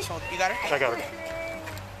 Yeah. So, you got her? I got her.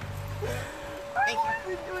 I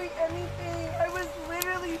wasn't doing anything. I was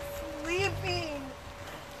literally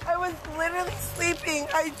sleeping.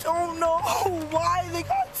 I don't know why they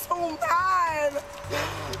got so mad.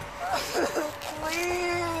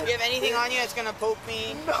 Please. You have anything on you that's gonna poke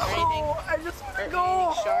me? No, or anything? I just want to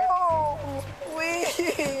go home.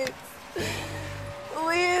 Please.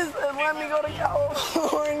 Please, let me go to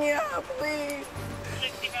California. Please.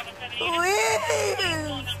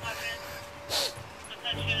 Please.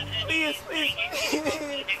 Please, please.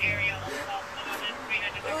 Please.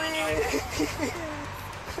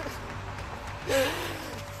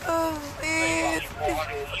 Oh, please,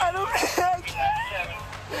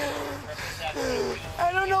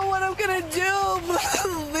 I don't know what I'm gonna do.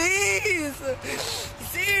 Please.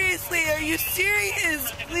 Seriously, are you you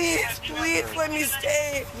serious? Please, please let me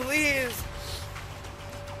stay, please.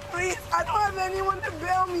 Please, I don't have anyone to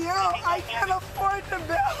bail me out. I can't afford to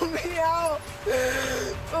bail me out.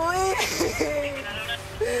 Please.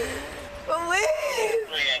 Please.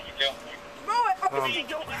 Bro, I obviously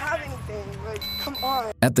don't have anything. Like, come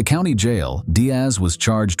on. At the county jail, Diaz was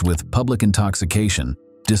charged with public intoxication,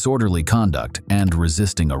 disorderly conduct, and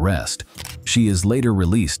resisting arrest. She is later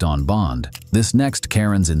released on bond. This next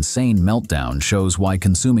Karen's insane meltdown shows why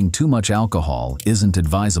consuming too much alcohol isn't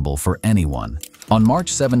advisable for anyone. On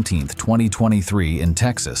March 17, 2023 in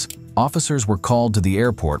Texas, officers were called to the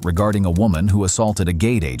airport regarding a woman who assaulted a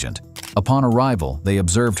gate agent. Upon arrival, they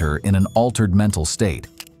observed her in an altered mental state,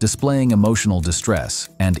 displaying emotional distress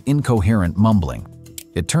and incoherent mumbling.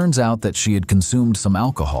 It turns out that she had consumed some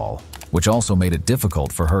alcohol, which also made it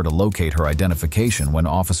difficult for her to locate her identification when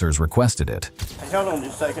officers requested it. Hey, hold on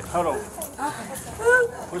just a second. Hold on.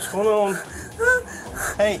 What's going on?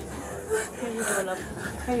 Hey.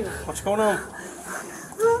 What's going on?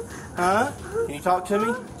 Huh? Can you talk to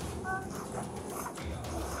me?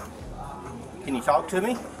 Can you talk to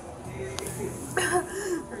me?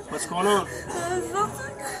 What's going on?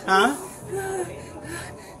 Huh?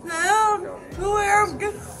 No, where I'm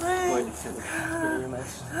going.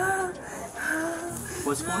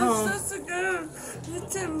 What's going on? It's just a good,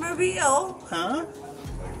 it's in Mobile. Huh?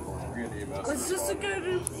 It's just a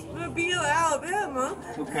good Mobile, Alabama.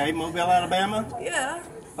 Okay, Mobile, Alabama? Yeah.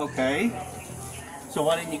 Okay. So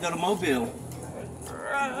why didn't you go to Mobile?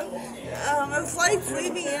 The flight's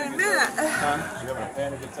leaving in a minute. Do you have a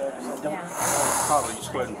panic attack or something? Probably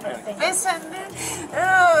just go ahead and panic. It's a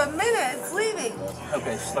minute. It's leaving.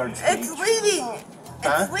 Okay, start speech. It's leaving.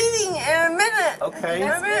 Huh? It's leaving in a minute. Okay. In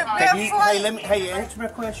a minute. Hey, answer my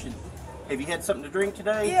question. Have you had something to drink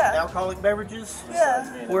today? Yeah. Alcoholic beverages?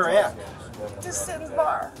 Yeah. Where at? Just in the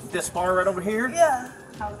bar. This bar right over here? Yeah.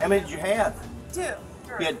 How many did you have? 2.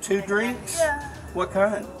 You had 2 drinks? Yeah. What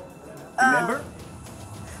kind? Remember?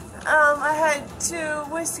 I had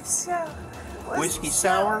 2 whiskey sours. Whiskey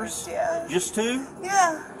sours? Yeah. Just 2?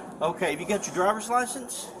 Yeah. Okay, have you got your driver's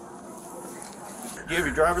license? Do you have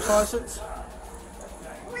your driver's license?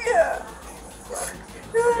 Yeah.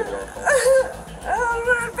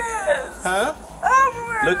 Huh?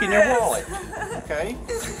 Look in your wallet. Okay.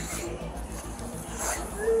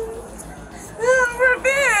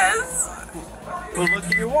 Well, look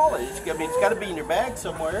in your wallet. It's got to be in your bag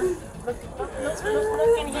somewhere. Is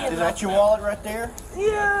that your wallet right there?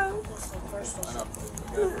 Yeah.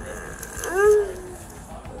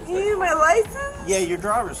 You need my license? Yeah, your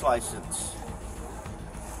driver's license.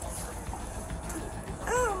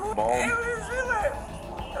 It was in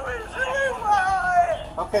my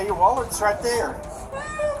wallet. Okay, your wallet's right there.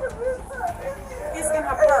 It's in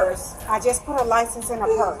her purse. I just put her license in her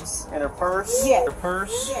purse. In her purse? Yes. Your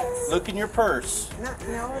purse? Yes. Look in your purse. No,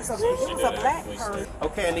 it was a black purse.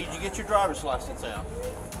 Okay, I need you to get your driver's license out.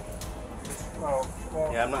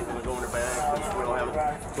 Yeah, I'm not going to go in her bag because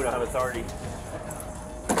we don't have authority.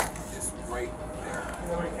 Just right there.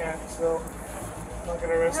 No, we can't. So, not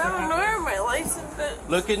gonna arrest I don't know where my license is.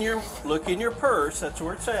 Look in your purse. That's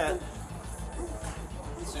where it's at.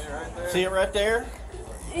 See it right there? See it right there?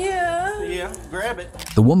 Yeah. Yeah, grab it.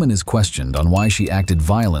 The woman is questioned on why she acted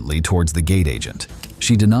violently towards the gate agent.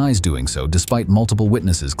 She denies doing so despite multiple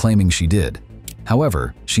witnesses claiming she did.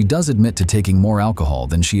 However, she does admit to taking more alcohol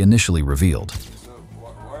than she initially revealed. So,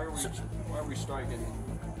 why are we striking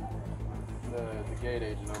the gate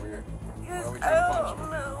agent over here? Why are we trying to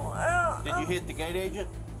punch him? Did you hit the gate agent?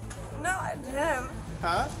 No, I didn't.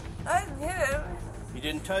 Huh? I didn't. You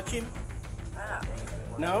didn't touch him?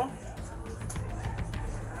 No?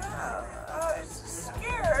 I was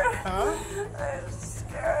scared. Huh? I was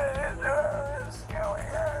scared. I didn't know what was going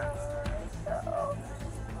on.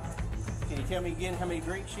 Can you tell me again how many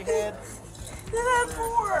drinks you had? I had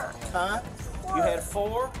 4. Huh? You had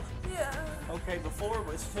 4? Yeah. Okay, before it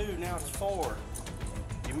was 2, now it's 4.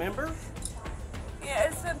 You remember? Yeah,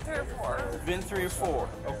 it's been 3 or 4. It's been 3 or 4,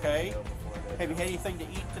 okay. Have you had anything to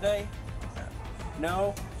eat today?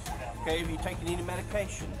 No? Okay, have you taken any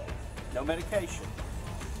medication? No medication.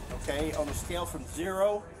 Okay, on a scale from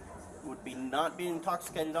 0, would be not being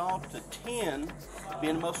intoxicated at all, to 10,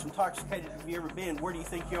 being the most intoxicated you've ever been, where do you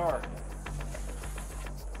think you are?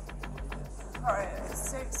 Probably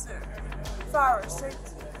 6 or 5 or 6.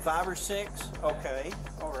 5 or 6? Okay,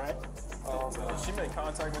 all right. Did she make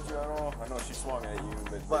contact with you at all? I know she swung at you,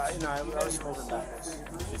 but I was holding back.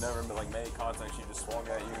 She never made contact. She just swung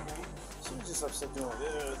at you. She was just upset doing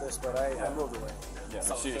this, but I moved away. Yeah,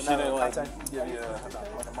 So she now didn't like contact? give you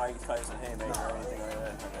like a Mike Tyson haymaker or anything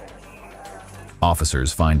like that.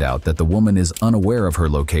 Officers find out that the woman is unaware of her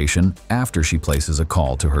location after she places a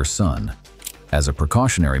call to her son. As a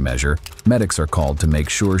precautionary measure, medics are called to make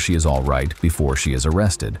sure she is all right before she is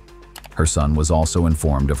arrested. Her son was also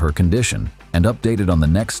informed of her condition and updated on the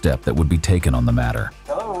next step that would be taken on the matter.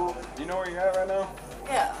 Hello, do you know where you're at right now?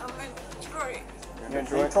 Yeah, I'm in Detroit. You're in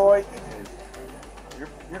Detroit?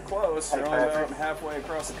 You're close. You're only about halfway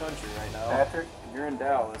across the country right now. Patrick? You're in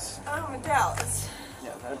Dallas. I'm in Dallas.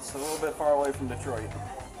 Yeah, that's a little bit far away from Detroit.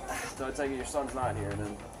 So I take it your son's not here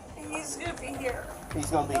then. He's gonna be here. He's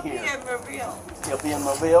going to be here. He'll be in Mobile. He'll be in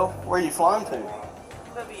Mobile? Where are you flying to?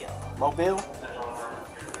 Mobile. Mobile?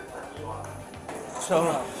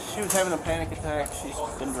 So she was having a panic attack. She's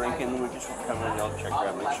been drinking. We just were coming in, y'all check her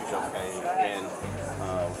out, make sure she's okay, and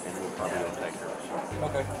we'll probably go take her. So.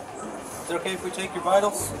 Okay. Is it okay if we take your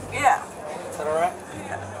vitals? Yeah. Is that all right?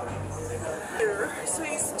 Yeah. So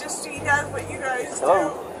he does what you guys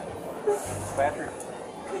Hello? Patrick?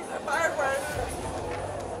 do. He's a firefighter.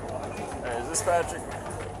 Hey, is this Patrick?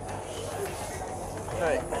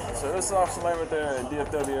 Hey, so this is Officer Lambert there at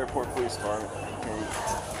DFW Airport Police Department.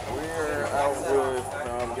 We're out with,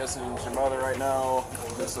 I'm guessing it's your mother right now.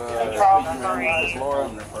 This Laura.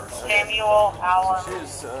 Samuel Allen.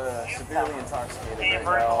 So she's severely intoxicated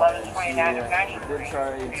right now, and she did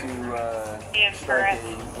try to strike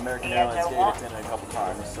an American Airlines gate attendant a couple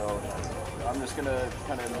times. So I'm just going to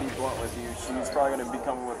kind of be blunt with you. She's probably going to be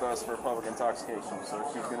coming with us for public intoxication. So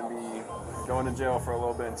she's going to be going to jail for a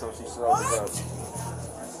little bit until she sobers up.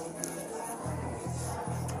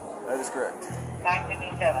 That is correct.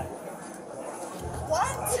 957. What?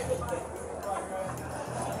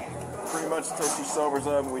 Pretty much until she sobers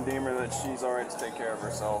up and we deem her that she's alright to take care of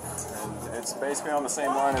herself. And it's basically on the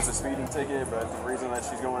same line as a speeding ticket, but the reason that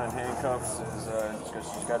she's going in handcuffs is because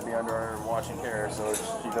she's got to be under our watching care so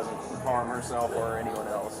she doesn't harm herself or anyone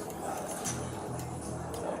else.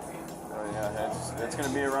 Yeah, it's going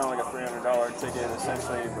to be around like a $300 ticket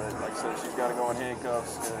essentially, but like I said, she's got to go in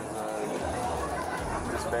handcuffs because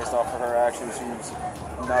just based off of her actions, she's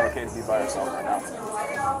not okay to be by herself right now.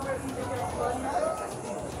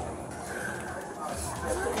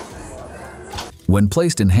 When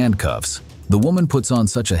placed in handcuffs, the woman puts on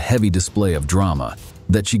such a heavy display of drama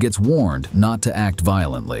that she gets warned not to act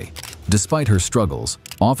violently. Despite her struggles,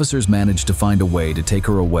 officers manage to find a way to take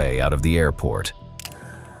her away out of the airport.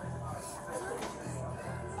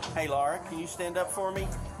 Hey, Laura, can you stand up for me?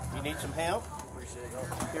 You need some help?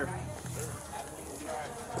 Here.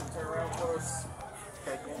 Turn around for us.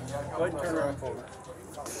 Okay. Go ahead and turn around for me.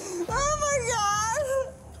 Oh my God!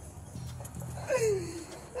 Oh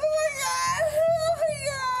my God! Oh my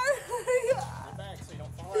God! Oh my God! Get back so you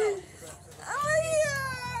don't fall out. Oh my God!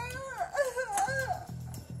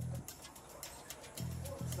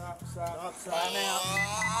 Stop now.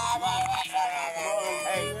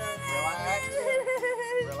 Hey,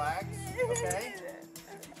 relax, okay?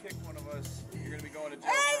 If you kick one of us, you're going to be going to jail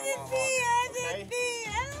I for a while.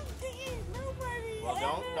 don't think nobody.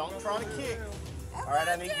 Well, don't try to kick. All right,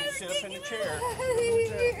 I need you to sit up in the chair.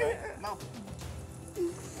 Okay, come on.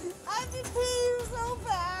 I can pee so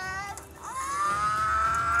bad.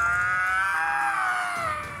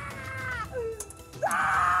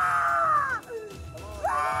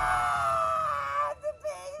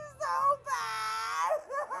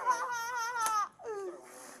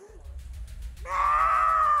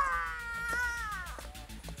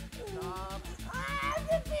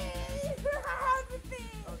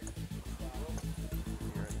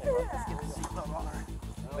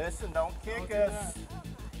 Listen, don't kick us.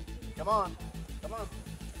 Come on. Come on.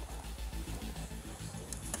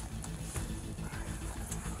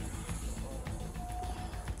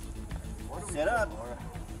 Sit up.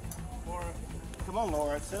 Laura. Come on,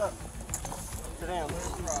 Laura. Sit up. Sit down.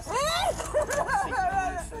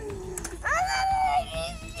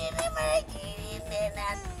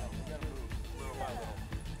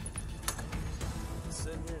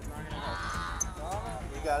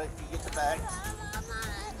 You got it. You get the bag.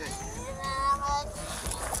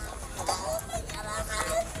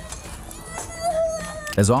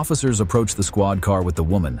 As officers approach the squad car with the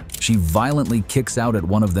woman, she violently kicks out at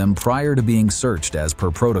one of them prior to being searched as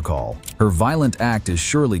per protocol. Her violent act is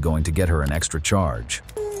surely going to get her an extra charge.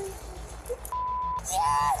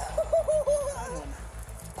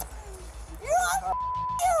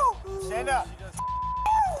 Stand up.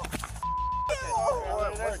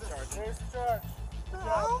 There's the charge.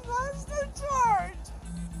 How much the charge?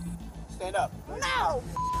 Stand up. No,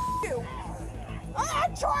 you. I'm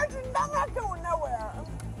not charging. I'm not going nowhere.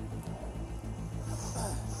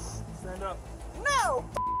 Stand up. No.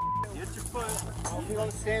 You Get your foot. If you're going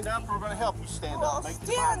to stand up, we're going to help you stand well, up. Make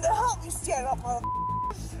stand up. Help me stand up, mother.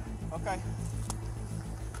 Okay.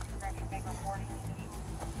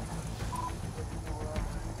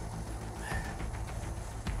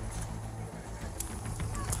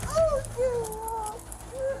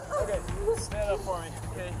 Okay, stand up for me.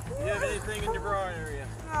 Okay. Do you have anything in your bra area?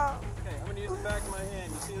 No. Okay, I'm going to use the back of my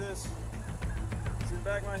hand. You see this? See the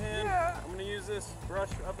back of my hand? Yeah. I'm going to use this brush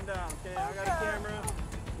up and down. Okay, I got a camera.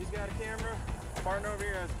 He's got a camera. Partner over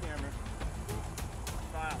here has a camera.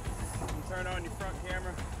 Smile. You turn on your front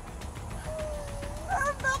camera. I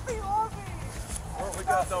have nothing on me. Well, we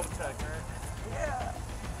got double check, right? Yeah.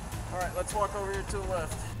 All right, let's walk over here to the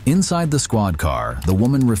left. Inside the squad car, the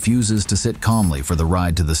woman refuses to sit calmly for the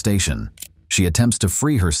ride to the station. She attempts to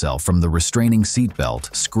free herself from the restraining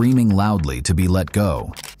seatbelt, screaming loudly to be let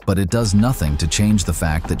go. But it does nothing to change the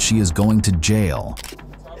fact that she is going to jail.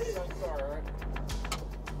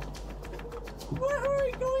 What are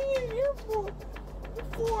we going in here for?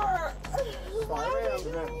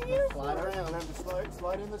 Slide around. Have to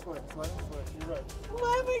slide in this way. Slide in this way. You're right.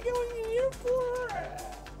 Why am I going in here for?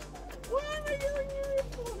 Why am I going in here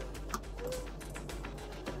for?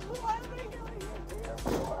 Why am I going in here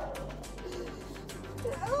for?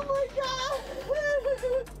 Oh my God! Oh my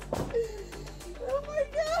God! Oh my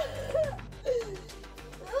God!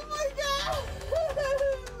 Oh my God!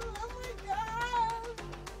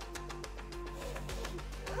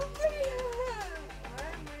 Oh my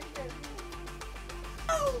God!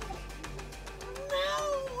 No! No!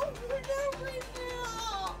 For no reason!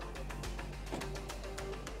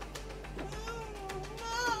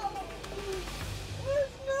 No!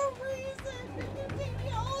 There's no reason! You take me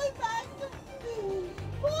all the way back to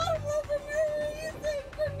Baltimore for no reason!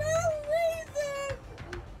 For no reason!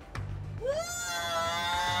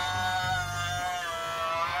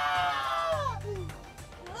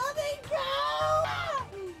 Let me go!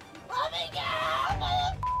 Let me go!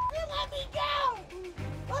 Motherfucker, let me go!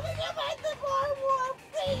 Let me go back to Baltimore,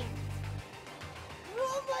 please!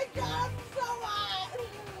 Oh my God, I'm so hot!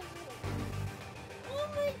 Oh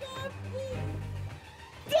my God, please!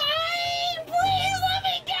 Daddy, please let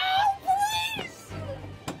me go, please!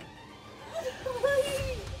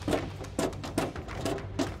 Please!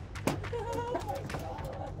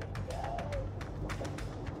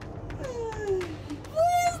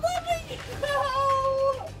 Please let me go!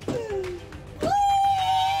 Please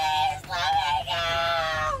let me go!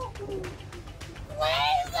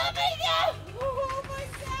 Please let me go! Oh my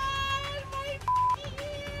God, my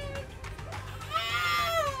ears!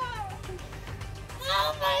 Ah! Oh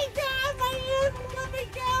my God, my ears! Let me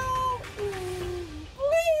go!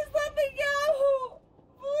 Please let me go!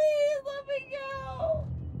 Please let me go!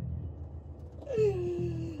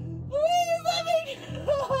 Please let me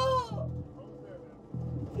go!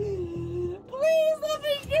 Please let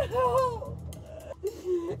me go!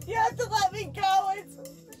 You have to let me go. It's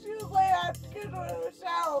too late. I have to go to the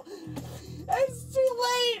shower. It's too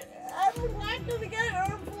late. I'm not going to get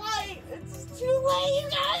on a flight. It's too late. You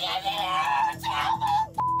gotta get me to a hotel,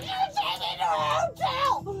 motherfucker. Take me to a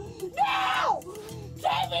hotel. Now!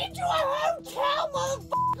 Take me to a hotel,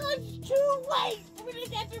 motherfucker. It's too late for me to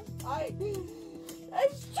get to a flight.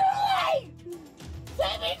 It's too late.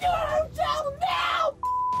 Take me to a hotel now.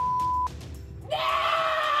 Now!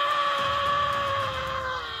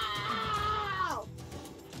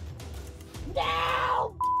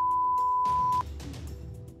 Now!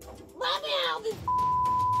 Let me out of this.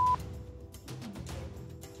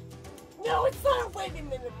 No, it's not. Wait a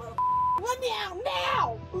minute, motherfucker. Let me out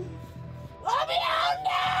now! Let me out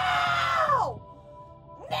now!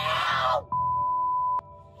 Now!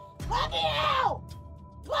 Let me out!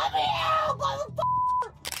 Let me out,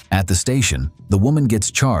 motherfucker! At the station, the woman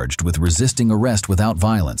gets charged with resisting arrest without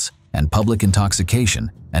violence and public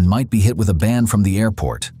intoxication and might be hit with a ban from the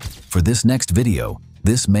airport. For this next video,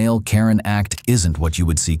 this male Karen act isn't what you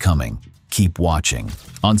would see coming. Keep watching.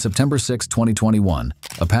 On September 6, 2021,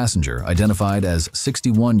 a passenger identified as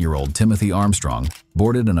 61-year-old Timothy Armstrong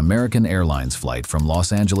boarded an American Airlines flight from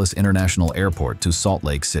Los Angeles International Airport to Salt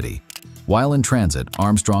Lake City. While in transit,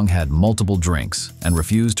 Armstrong had multiple drinks and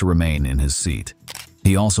refused to remain in his seat.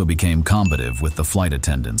 He also became combative with the flight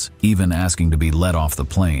attendants, even asking to be let off the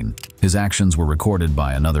plane. His actions were recorded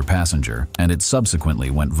by another passenger, and it subsequently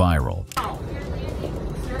went viral.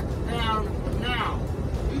 Sit down now.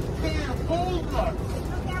 You can't hold us.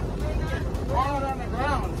 Hard on the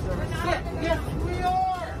ground, sir. Sit. Yes, we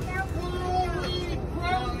are. We're already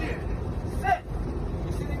grounded. Sit.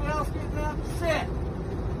 You see anyone else getting up? Sit.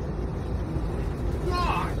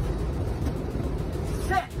 God.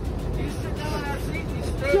 Sit. You sit down in our seat. You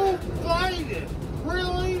stay. Don't fight it.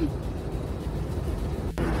 Really?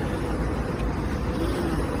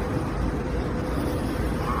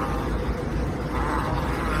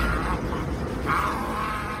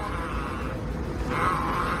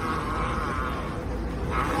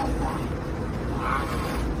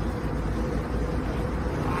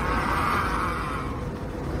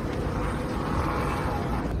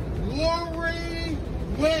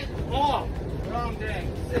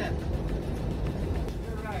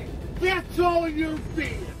 That's all you're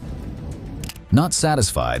being. Not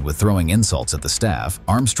satisfied with throwing insults at the staff,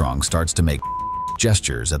 Armstrong starts to make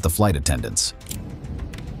gestures at the flight attendants.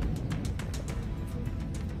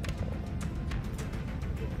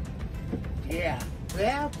 Yeah,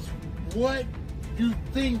 that's what you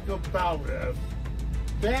think about us.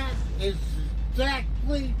 That is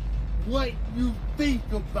exactly what you think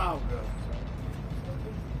about us.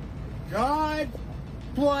 God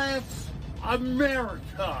bless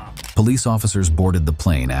America. Police officers boarded the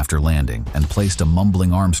plane after landing and placed a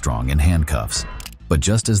mumbling Armstrong in handcuffs. But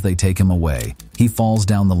just as they take him away, he falls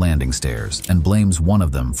down the landing stairs and blames one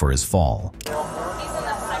of them for his fall.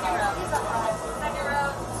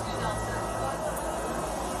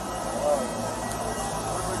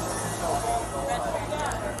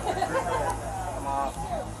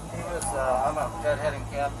 I'm a deadheading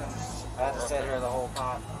captain. I had to sit here the whole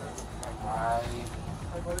time. I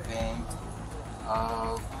think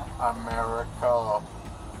of America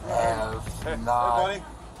as not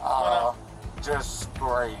a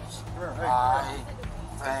disgrace. I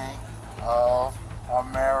think of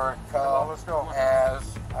America as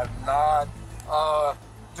not a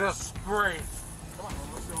disgrace.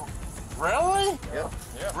 Really? Yep.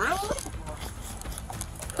 Really?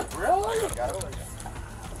 Really?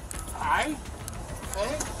 I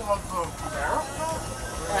think of America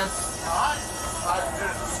as not a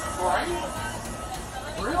disgrace?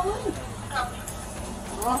 Really?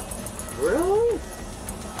 Really?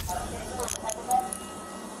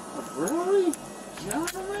 Really?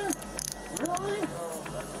 Gentlemen? Really?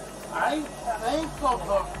 I think of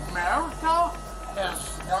America as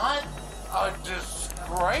not a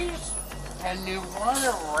disgrace? And you want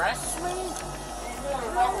to arrest me?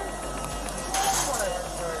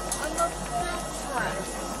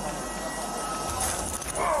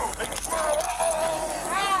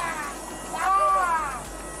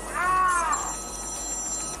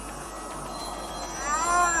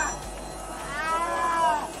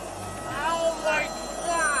 Oh my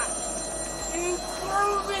God! You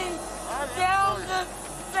threw me down the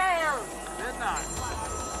stairs! Did not.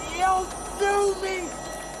 You threw me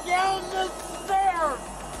down the stairs!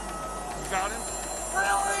 Got him?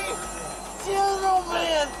 Really?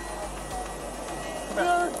 Gentlemen!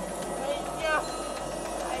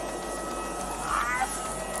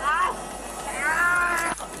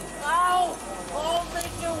 I'll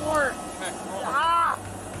make it work.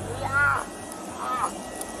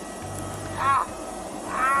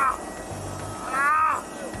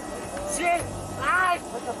 Shit!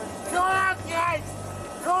 Come on, guys!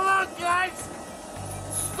 Come on, guys!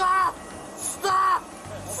 Stop! Stop!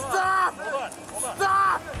 Stop!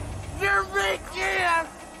 Stop! You're making it!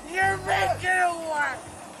 You're making it work!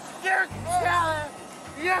 You're killing!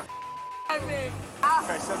 You're me!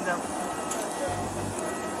 Okay, sit down.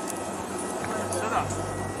 Sit up.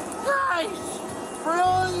 Guys!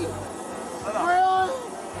 Really? Really?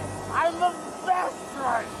 I'm the best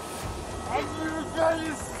one! And you're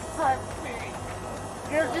gonna strip me!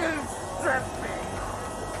 You're gonna strip me!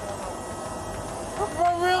 But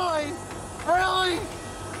really? Really?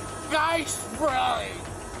 Guys, really?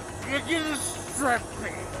 You're gonna strip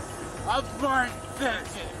me of my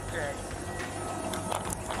citizenship.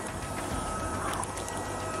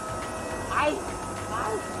 I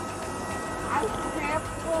can't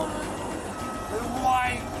believe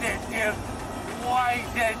why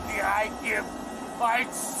did I give my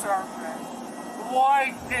sermon?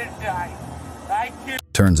 Why did I give...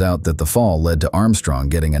 Turns out that the fall led to Armstrong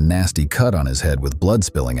getting a nasty cut on his head with blood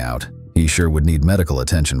spilling out. He sure would need medical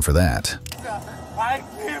attention for that. I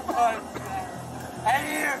keep on saying, and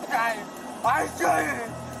you guys, I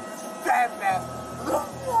couldn't stand that.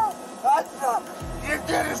 You're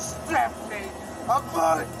gonna strip me. I'm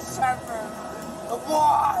going to sever.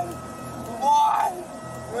 Why? Why?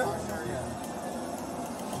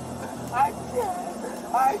 I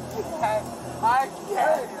can't. I can't. I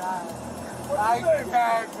can't. I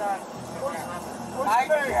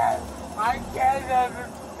can't. I can't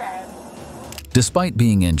understand. Despite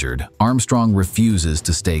being injured, Armstrong refuses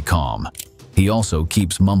to stay calm. He also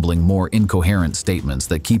keeps mumbling more incoherent statements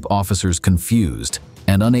that keep officers confused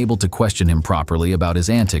and unable to question him properly about his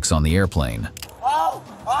antics on the airplane. Oh!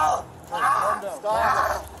 Oh! Calm down. Calm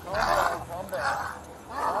down. Calm down.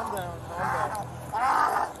 Calm down.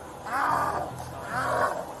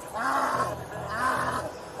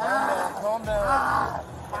 Calm down. Calm down.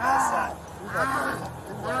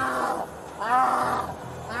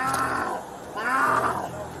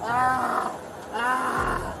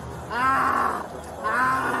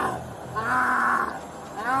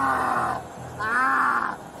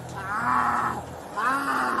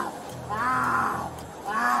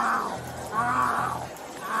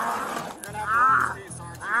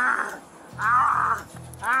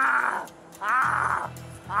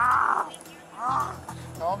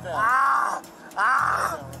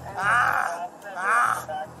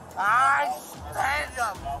 I stand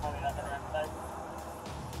up.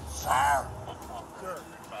 Sir,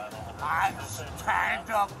 I stand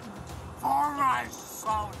up for my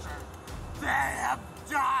soldiers that have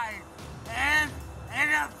died in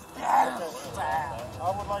Afghanistan. I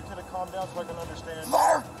would like you to calm down so I can understand.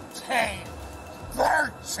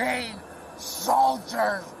 13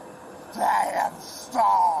 soldiers that have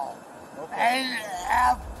stalled in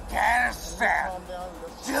Afghanistan.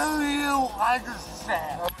 Do you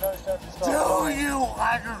understand? Do you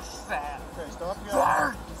understand?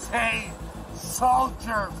 13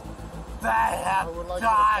 soldiers that have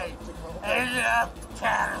died in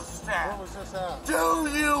Afghanistan. Where was this at? Do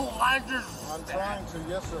you understand? I'm trying to,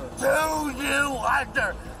 yes sir. Do you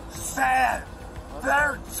understand?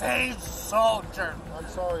 13 soldiers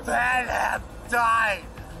that have died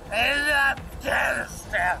in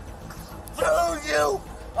Afghanistan. Do you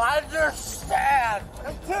understand?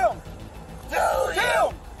 Tim! Do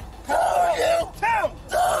you? Do you? Tim!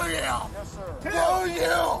 Do you? Yes sir. Do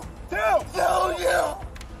you? Tim! Do you?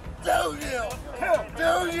 Do you?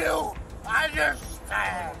 Do you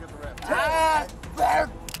understand?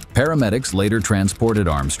 Paramedics later transported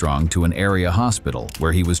Armstrong to an area hospital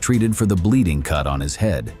where he was treated for the bleeding cut on his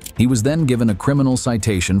head. He was then given a criminal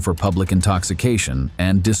citation for public intoxication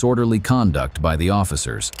and disorderly conduct by the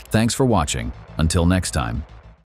officers. Thanks for watching. Until next time.